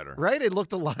better. Right? It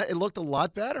looked a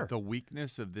lot better. The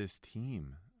weakness of this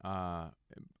team.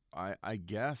 I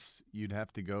guess you'd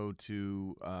have to go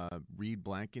to Reed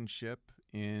Blankenship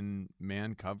in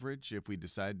man coverage if we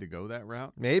decide to go that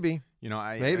route. Maybe.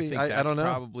 I think that's I don't know.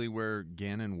 Probably where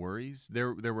Gannon worries.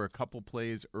 There were a couple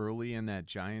plays early in that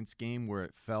Giants game where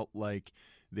it felt like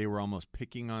they were almost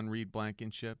picking on Reed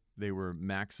Blankenship. They were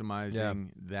maximizing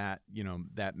that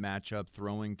matchup,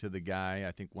 throwing to the guy.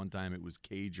 I think one time it was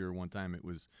Cager, one time it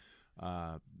was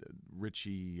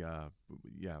Richie,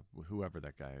 whoever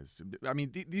that guy is. I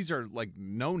mean, these are like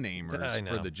no-namers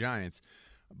for the Giants.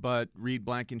 But Reed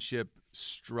Blankenship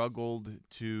struggled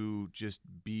to just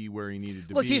be where he needed to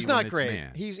be. Look, he's not great.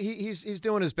 Man. He's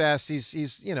doing his best. He's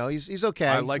okay.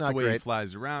 I like the way he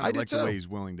flies around. I like the way he's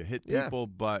willing to hit people,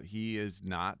 Yeah. but he is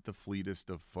not the fleetest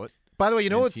of foot. By the way, you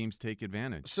know what teams take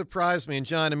advantage. Surprised me, and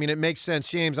John, I mean, it makes sense.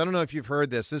 James, I don't know if you've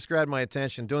heard this. This grabbed my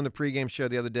attention doing the pregame show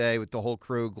the other day with the whole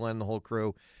crew, Glenn, the whole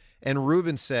crew, and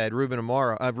Frank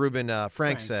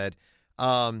said,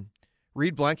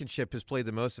 Reed Blankenship has played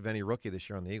the most of any rookie this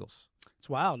year on the Eagles. It's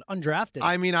wild. Undrafted.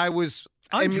 I mean,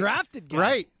 Undrafted guy.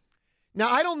 Right.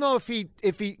 Now, I don't know if he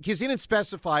because he didn't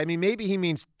specify. I mean, maybe he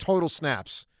means total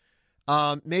snaps.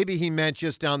 Maybe he meant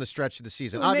just down the stretch of the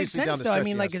season. Well, it Obviously, makes sense, down the though. stretch. I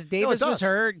mean, like, yes. as Davis was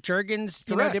hurt, Juergens,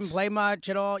 Correct. didn't play much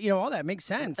at all. All that makes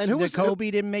sense. And who was Kobe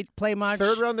didn't play much.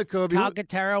 Third round Kobe.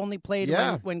 Calcaterra only played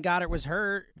when Goddard was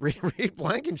hurt. Reed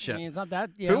Blankenship. I mean, it's not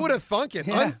that. Who would have thunk it?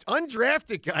 Yeah.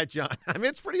 Undrafted guy, John. I mean,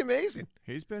 it's pretty amazing.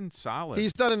 He's been solid.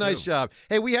 He's done a nice job.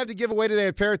 Hey, we have to give away today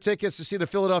a pair of tickets to see the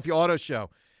Philadelphia Auto Show.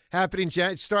 Happening,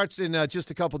 it starts in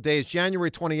just a couple days, January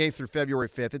 28th through February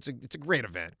 5th. It's a great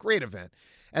event,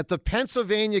 at the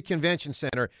Pennsylvania Convention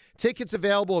Center. Tickets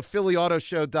available at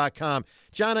PhillyAutoShow.com.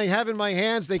 John, I have in my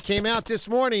hands, they came out this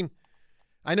morning.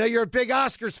 I know you're a big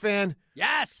Oscars fan.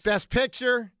 Yes. Best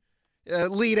Picture,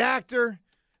 lead actor,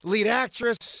 lead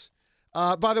actress.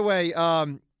 By the way,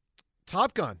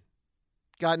 Top Gun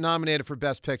got nominated for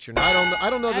Best Picture. Now, I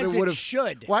don't know that it would have.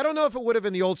 Should. Well, I don't know if it would have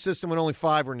in the old system when only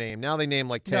 5 were named. Now they name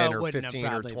like 10 or 15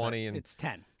 or 20. And it's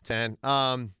 10. 10.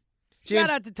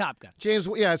 Shout out to Top Gun. James,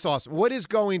 yeah, it's awesome. What is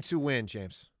going to win,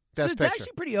 James? Best It's Picture.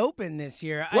 actually pretty open this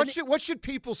year. What should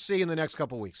people see in the next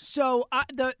couple weeks? So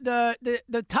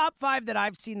the top 5 that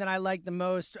I've seen that I like the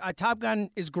most, Top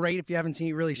Gun is great. If you haven't seen it,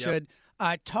 you really should.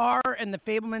 Tar and the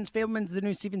Fabelmans. Fabelman's the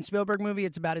new Steven Spielberg movie.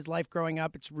 It's about his life growing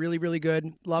up. It's really, really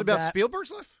good. Love It's about that.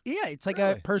 Spielberg's life? Yeah, it's like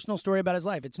a personal story about his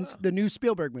life. It's the new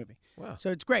Spielberg movie. Wow.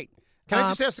 So it's great. Can I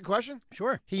just ask the question?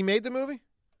 Sure. He made the movie?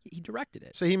 He directed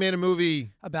it. So he made a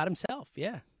movie about himself,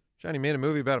 yeah. Johnny made a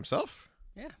movie about himself?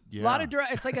 Yeah. A lot of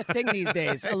it's like a thing these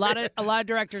days. A lot of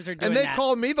directors are doing And they that.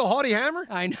 called me the Haughty Hammer?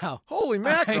 I know. Holy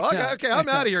mackerel. Okay, I'm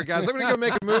out of here, guys. I'm going to go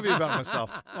make a movie about myself.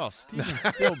 Well, Steven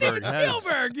Spielberg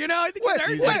Spielberg, I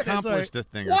think he's accomplished a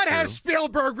thing or What two. has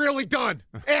Spielberg really done?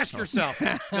 Ask yourself.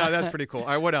 No, that's pretty cool. All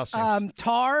right, what else, James?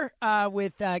 Tar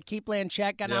with Keith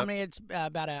Blanchett got nominated. It's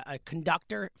about a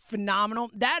conductor.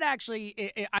 Phenomenal. That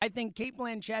actually, I think Keith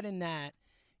Blanchett in that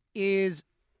is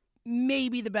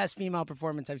maybe the best female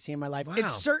performance I've seen in my life. Wow.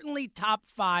 It's certainly top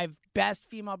 5 best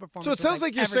female performances. So it sounds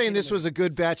like you're saying this was a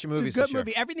good batch of movies It's a good this year.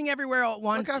 movie. Everything Everywhere All at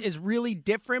Once is really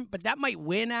different, but that might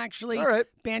win, actually. All right.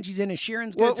 Banshees in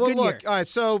Sheeran's good. Well, It's a good look, year. all right,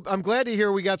 so I'm glad to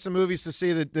hear we got some movies to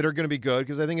see that are going to be good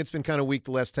because I think it's been kind of weak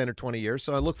the last 10 or 20 years.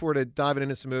 So I look forward to diving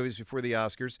into some movies before the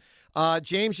Oscars.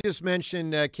 James just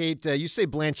mentioned, Kate, you say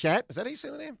Blanchett. Is that how you say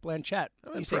the name? Blanchett.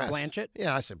 I'm You say impressed. Blanchett?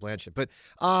 Yeah, I said Blanchett. But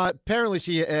apparently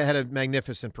she had a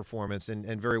magnificent performance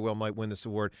and very well might win this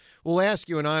award. We'll ask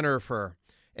you in honor of her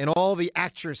and all the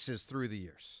actresses through the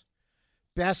years.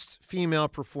 Best female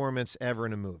performance ever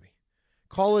in a movie.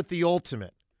 Call it the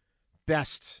ultimate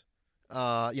best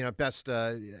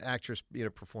actress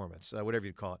performance, whatever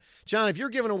you call it. John, if you're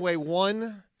giving away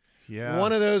one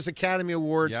of those Academy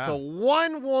Awards to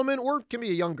one woman, or it can be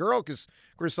a young girl, because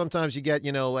of course sometimes you get,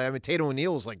 Tatum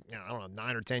O'Neal is like, I don't know,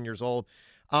 9 or 10 years old.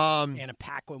 Anna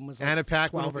Paquin was like Anna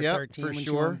Paquin, 12 or yep, 13 for when she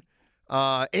sure.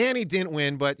 won. Annie didn't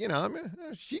win, but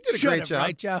she did a great job.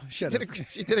 Right, Joe? She did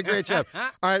a great job.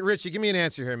 All right, Richie, give me an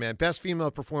answer here, man. Best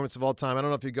female performance of all time. I don't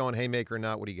know if you're going haymaker or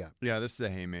not. What do you got? Yeah, this is a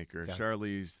haymaker. Okay.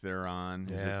 Charlize Theron.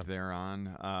 Yeah. Is it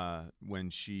Theron? When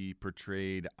she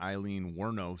portrayed Eileen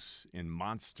Wuornos in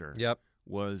Monster. Yep.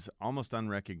 was almost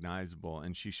unrecognizable,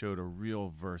 and she showed a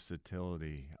real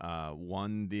versatility.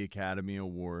 Won the Academy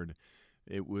Award.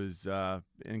 It was an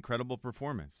incredible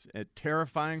performance, a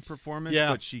terrifying performance,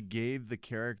 but she gave the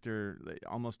character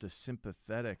almost a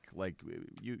sympathetic,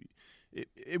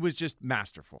 it was just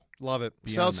masterful. Love it.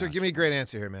 Seltzer, give me a great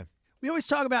answer here, man. We always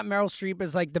talk about Meryl Streep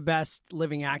as like the best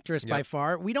living actress by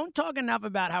far. We don't talk enough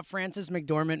about how Frances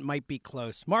McDormand might be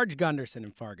close. Marge Gunderson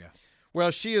in Fargo.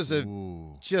 Well, she is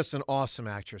just an awesome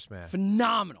actress, man.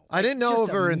 Phenomenal. I didn't know of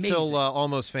her amazing. until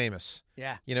Almost Famous.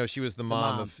 Yeah. She was the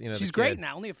mom of, She's the great kid.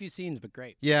 now. Only a few scenes, but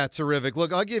great. Yeah, terrific.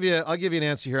 Look, I'll give you an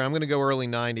answer here. I'm going to go early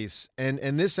 90s.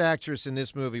 And this actress in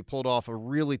this movie pulled off a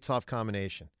really tough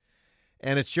combination.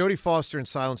 And it's Jodie Foster in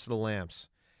Silence of the Lambs.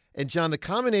 And, John, the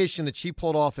combination that she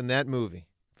pulled off in that movie,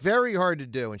 very hard to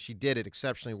do, and she did it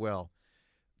exceptionally well.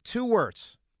 2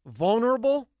 words,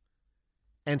 vulnerable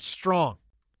and strong.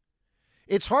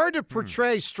 It's hard to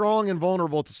portray strong and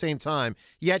vulnerable at the same time,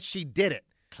 yet she did it.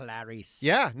 Clarice.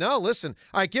 Yeah, no, listen.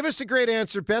 All right, give us a great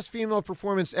answer. Best female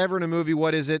performance ever in a movie.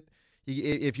 What is it?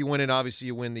 If you win it, obviously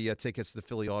you win the tickets to the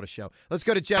Philly Auto Show. Let's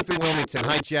go to Jeff in Wilmington.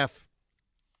 Hi, Jeff.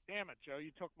 Damn it, Joe.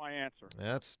 You took my answer.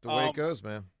 That's the way it goes,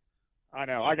 man. I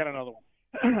know. I got another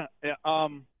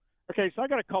one. Okay, so I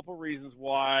got a couple reasons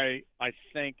why I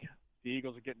think the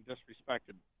Eagles are getting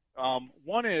disrespected.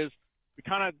 One is we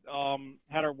kind of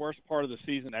had our worst part of the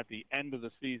season at the end of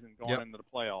the season going into the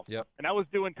playoffs. Yep. And that was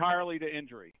due entirely to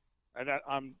injury. And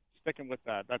I'm sticking with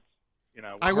that. That's,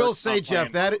 I will say,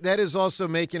 Jeff, that is also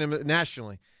making him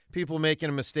nationally. People making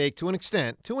a mistake to an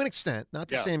extent, not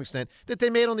the same extent, that they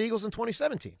made on the Eagles in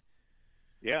 2017.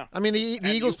 Yeah. I mean, the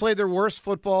Eagles played their worst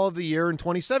football of the year in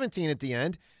 2017 at the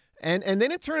end, and they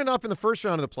didn't turn it up in the first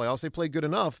round of the playoffs. They played good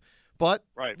enough, but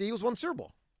the Eagles won the Super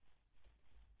Bowl.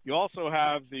 You also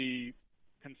have the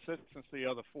consistency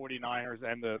of the 49ers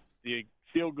and the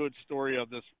feel-good story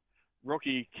of this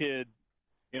rookie kid,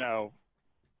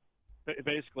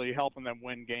 basically helping them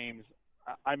win games.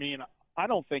 I mean, I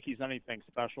don't think he's anything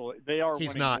special. They are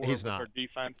winning more with their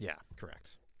defense. Yeah,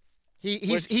 correct.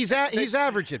 He's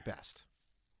average at best.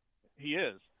 He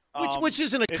is. Which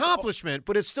is an accomplishment,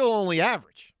 but it's still only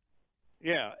average.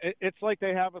 Yeah, it's like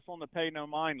they have us on the pay no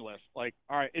mind list. Like,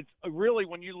 all right, it's really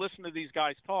when you listen to these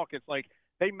guys talk, it's like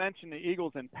they mention the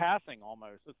Eagles in passing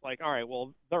almost. It's like, all right,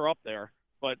 well, they're up there.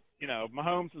 But,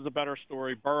 Mahomes is a better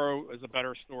story. Burrow is a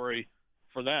better story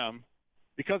for them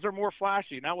because they're more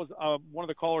flashy. And that was one of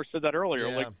the callers said that earlier.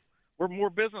 Yeah. Like, we're more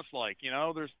businesslike.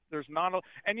 There's not a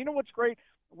 – and you know what's great?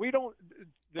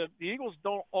 The Eagles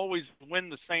don't always win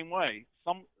the same way.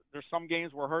 There's some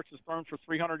games where Hurts has thrown for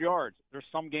 300 yards. There's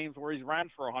some games where he's ran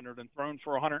for 100 and thrown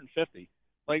for 150.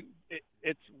 Like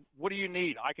it's what do you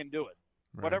need? I can do it.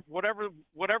 Right.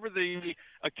 Whatever the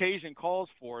occasion calls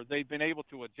for, they've been able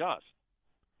to adjust.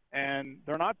 And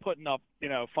they're not putting up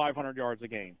 500 yards a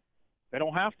game. They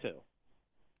don't have to.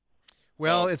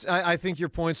 Well, I think your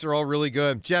points are all really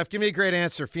good. Jeff, give me a great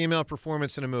answer. Female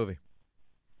performance in a movie.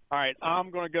 All right,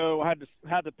 I'm going to go. I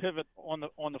had to pivot on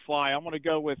the fly. I'm going to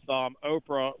go with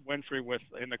Oprah Winfrey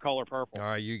in The Color Purple. All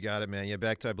right, you got it, man. Yeah,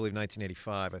 back to I believe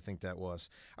 1985. I think that was.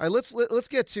 All right, let's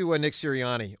get to Nick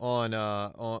Sirianni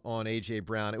on A.J.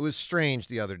 Brown. It was strange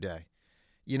the other day.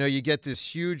 You get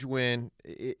this huge win.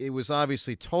 It was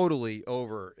obviously totally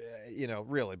over.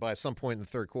 Really by some point in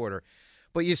the third quarter.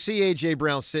 But you see A.J.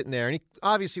 Brown sitting there, and he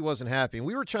obviously wasn't happy. And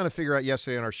we were trying to figure out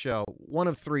yesterday on our show one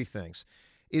of three things.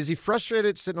 Is he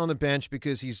frustrated sitting on the bench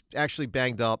because he's actually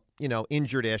banged up,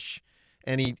 injured-ish,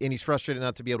 and he's frustrated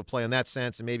not to be able to play in that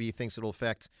sense, and maybe he thinks it'll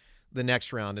affect the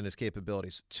next round and his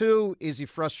capabilities? 2, is he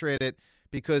frustrated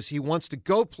because he wants to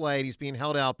go play and he's being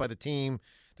held out by the team,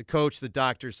 the coach, the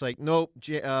doctor? It's like, nope,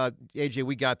 AJ,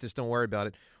 we got this. Don't worry about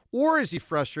it. Or is he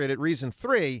frustrated, reason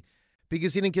 3,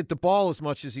 because he didn't get the ball as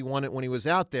much as he wanted when he was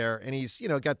out there, and he's,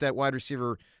 got that wide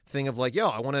receiver thing of like,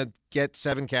 I want to get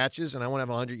 7 catches and I want to have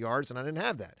 100 yards, and I didn't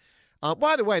have that.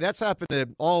 By the way, that's happened to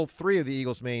all 3 of the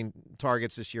Eagles' main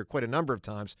targets this year quite a number of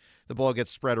times. The ball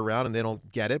gets spread around and they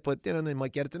don't get it, but they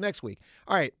might get it the next week.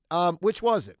 All right, which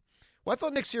was it? Well, I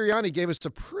thought Nick Sirianni gave us a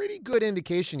pretty good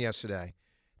indication yesterday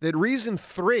that reason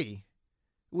 3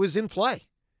 was in play.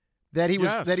 That he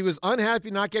was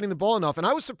unhappy not getting the ball enough. And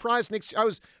I was surprised, I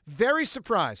was very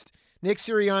surprised Nick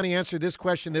Sirianni answered this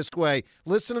question this way.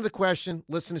 Listen to the question.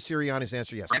 Listen to Sirianni's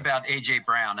answer yesterday. About A.J.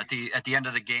 Brown. At the end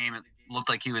of the game, it looked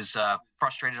like he was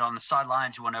frustrated on the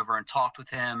sidelines. You went over and talked with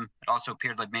him. It also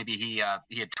appeared like maybe he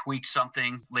had tweaked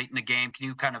something late in the game. Can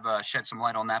you kind of shed some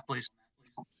light on that, please?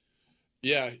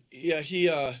 Yeah. He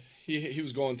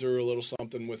was going through a little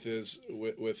something with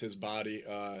his body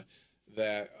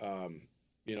that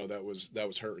that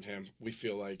was hurting him. We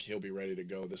feel like he'll be ready to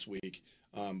go this week,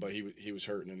 but he was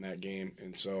hurting in that game,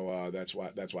 and so that's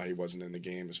why he wasn't in the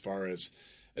game. As far as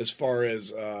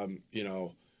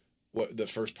what the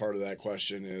first part of that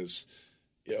question is,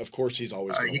 of course he's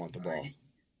always going to want the ball.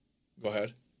 Go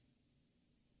ahead.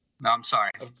 No, I'm sorry.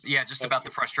 Just about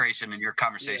the frustration in your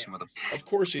conversation with him. Of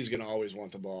course, he's going to always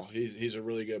want the ball. He's a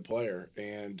really good player,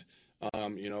 and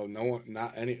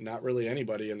not really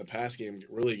anybody in the pass game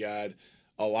really got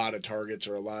a lot of targets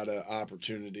or a lot of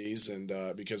opportunities, and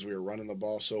because we were running the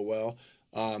ball so well.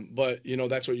 But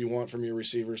that's what you want from your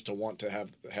receivers, to want to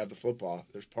have the football.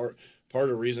 There's part of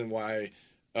the reason why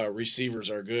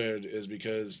receivers are good is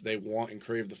because they want and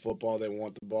crave the football. They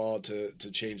want the ball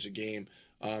to change the game.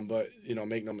 But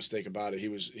make no mistake about it.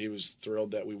 He was thrilled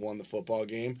that we won the football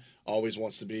game. Always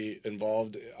wants to be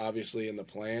involved, obviously, in the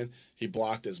plan. He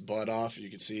blocked his butt off. You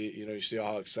could see, you see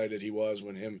how excited he was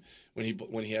when he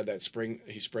had that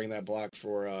he sprang that block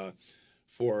for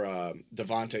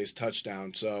Devontae's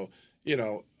touchdown. So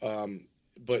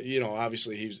but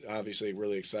obviously he's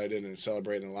really excited and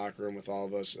celebrating in the locker room with all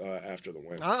of us after the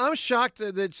win. I'm shocked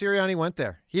that Sirianni went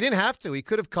there. He didn't have to. He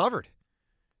could have covered.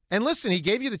 And listen, he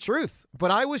gave you the truth,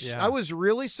 but I was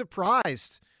really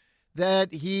surprised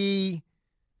that he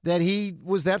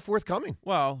was that forthcoming.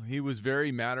 Well, he was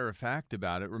very matter-of-fact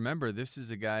about it. Remember, this is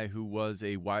a guy who was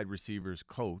a wide receivers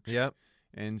coach. Yep.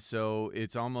 And so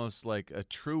it's almost like a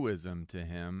truism to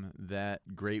him that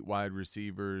great wide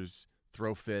receivers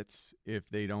throw fits if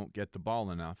they don't get the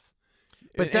ball enough.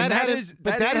 But that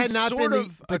had not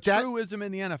been a truism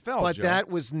in the NFL. But Joe. that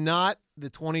was not the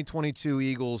 2022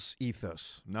 Eagles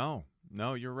ethos. No,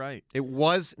 you're right. It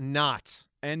was not.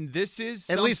 And this is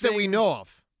at least that we know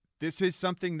of. This is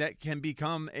something that can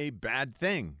become a bad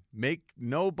thing. Make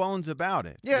no bones about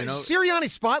it. Yeah, Sirianni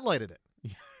spotlighted it.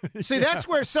 See, that's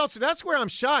where Seltzer. That's where I'm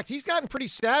shocked. He's gotten pretty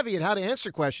savvy at how to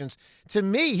answer questions. To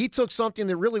me, he took something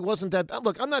that really wasn't that.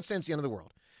 Look, I'm not saying it's the end of the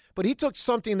world, but he took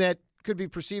something that could be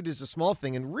perceived as a small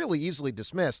thing and really easily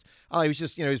dismissed. He was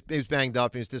just, he was banged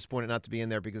up and he was disappointed not to be in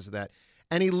there because of that.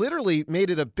 And he literally made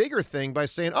it a bigger thing by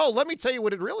saying, let me tell you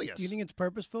what it really is. Do you think it's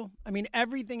purposeful? I mean,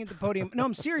 everything at the podium. No,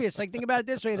 I'm serious. Like, think about it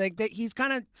this way. Like, that he's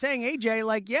kind of saying, AJ,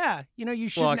 like, you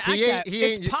shouldn't act that.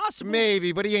 It's possible.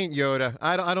 Maybe, but he ain't Yoda.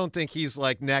 I don't think he's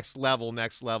like next level.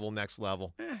 He's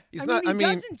not.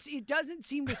 He doesn't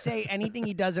seem to say anything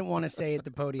he doesn't want to say at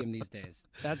the podium these days.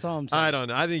 That's all I'm saying. I don't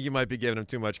know. I think you might be giving him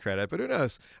too much credit, but who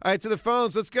knows? All right, to the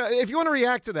phones. Let's go. If you want to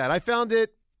react to that, I found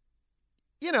it,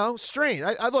 strange.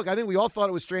 I think we all thought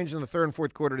it was strange in the third and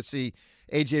fourth quarter to see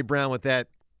A.J. Brown with that,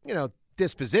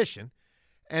 disposition.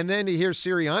 And then to hear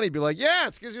Sirianni be like, yeah,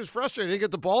 it's because he was frustrated. He didn't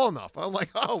get the ball enough. I'm like,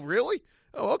 oh, really?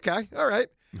 Oh, okay. All right.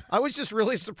 I was just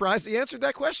really surprised he answered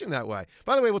that question that way.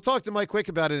 By the way, we'll talk to Mike Quick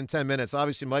about it in 10 minutes.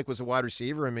 Obviously, Mike was a wide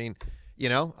receiver. I mean,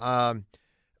 wide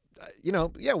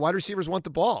receivers want the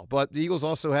ball. But the Eagles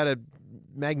also had a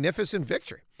magnificent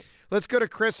victory. Let's go to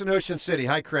Chris in Ocean City.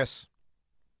 Hi, Chris.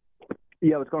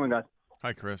 Yeah, what's going on, guys?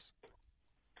 Hi, Chris.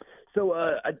 So,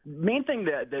 main thing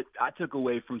that I took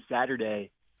away from Saturday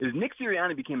is Nick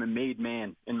Sirianni became a made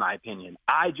man, in my opinion.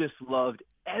 I just loved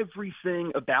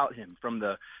everything about him, from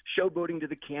the showboating to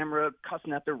the camera,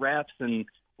 cussing at the refs, and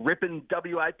ripping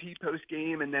WIP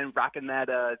post-game, and then rocking that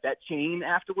chain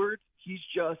afterwards.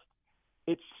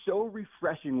 It's so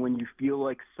refreshing when you feel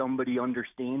like somebody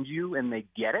understands you and they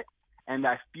get it, and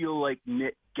I feel like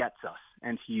Nick gets us,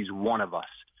 and he's one of us.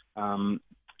 And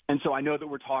so I know that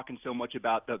we're talking so much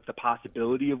about the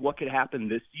possibility of what could happen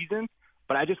this season,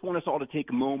 but I just want us all to take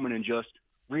a moment and just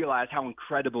realize how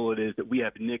incredible it is that we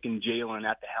have Nick and Jalen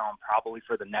at the helm probably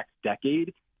for the next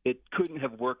decade. It couldn't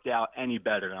have worked out any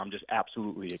better, and I'm just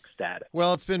absolutely ecstatic.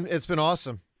 Well, it's been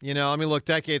awesome. Look,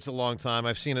 decade's a long time.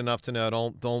 I've seen enough to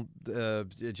know don't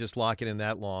just lock it in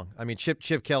that long. I mean,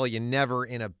 Chip Kelly, you never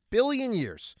in a billion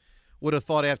years would have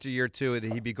thought after year 2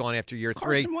 that he'd be gone after year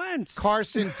 3. Carson Wentz.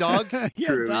 Doug.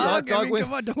 Yeah, Doug. Doug wins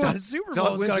the Super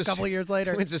Bowl a couple of years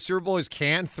later. Wins the Super Bowl. He's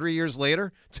canned 3 years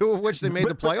later, 2 of which they made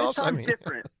the playoffs.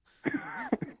 Different.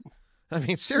 I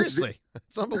mean, seriously,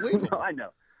 it's unbelievable. No,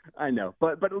 I know.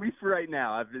 But at least for right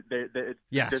now,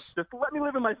 yes. Just let me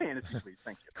live in my fantasy, please.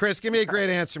 Thank you. Chris, give me a great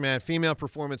answer, man. Female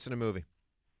performance in a movie.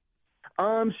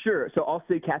 Sure. So I'll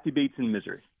say Kathy Bates in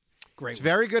Misery. Great. It's a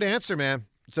very good answer, man.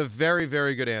 It's a very,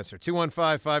 very good answer.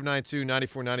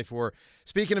 215-592-9494.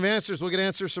 Speaking of answers, we'll get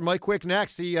answers from Mike Quick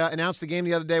next. He announced the game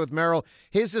the other day with Merrill.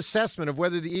 His assessment of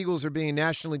whether the Eagles are being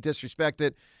nationally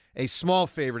disrespected, a small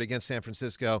favorite against San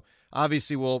Francisco.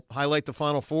 Obviously, we'll highlight the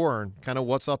Final Four and kind of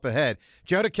what's up ahead.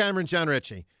 Joe DeCamara, John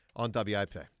Ritchie. on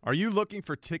WIP. Are you looking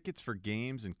for tickets for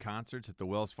games and concerts at the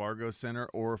Wells Fargo Center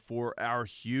or for our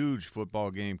huge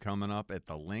football game coming up at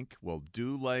the Link? Well,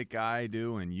 do like I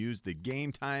do and use the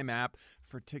Game Time app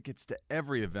for tickets to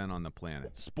every event on the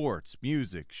planet. Sports,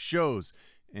 music, shows.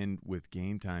 And with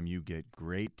Game Time, you get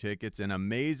great tickets and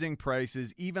amazing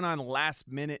prices, even on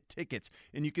last-minute tickets.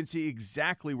 And you can see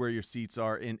exactly where your seats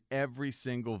are in every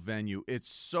single venue. It's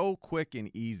so quick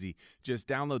and easy. Just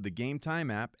download the Game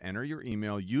Time app, enter your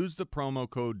email, use the promo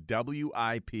code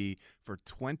WIP for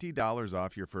 $20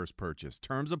 off your first purchase.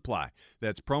 Terms apply.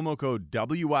 That's promo code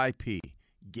WIP.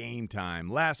 Game Time.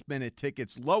 Last-minute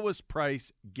tickets, lowest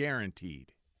price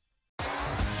guaranteed.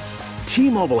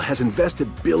 T-Mobile has invested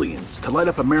billions to light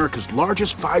up America's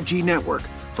largest 5G network,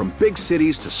 from big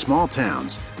cities to small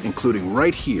towns, including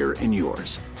right here in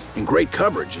yours. And great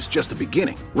coverage is just the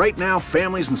beginning. Right now,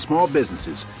 families and small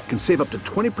businesses can save up to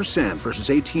 20% versus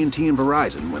AT&T and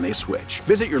Verizon when they switch.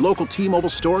 Visit your local T-Mobile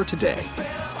store today.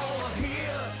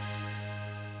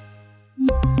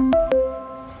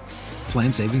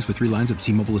 Plan savings with 3 lines of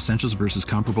T-Mobile Essentials versus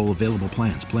comparable available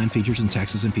plans. Plan features and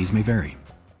taxes and fees may vary.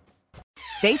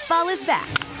 Baseball is back,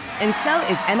 and so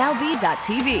is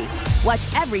MLB.tv.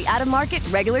 Watch every out-of-market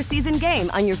regular season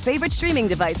game on your favorite streaming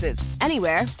devices,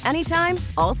 anywhere, anytime,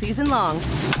 all season long.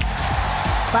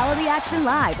 Follow the action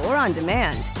live or on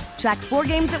demand. Track 4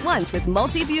 games at once with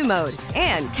multi-view mode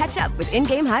and catch up with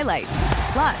in-game highlights.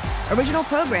 Plus, original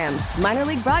programs, minor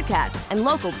league broadcasts, and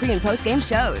local pre- and post-game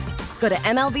shows. Go to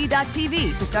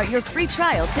MLB.tv to start your free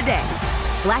trial today.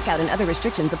 Blackout and other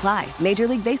restrictions apply. Major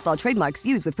League Baseball trademarks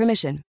used with permission.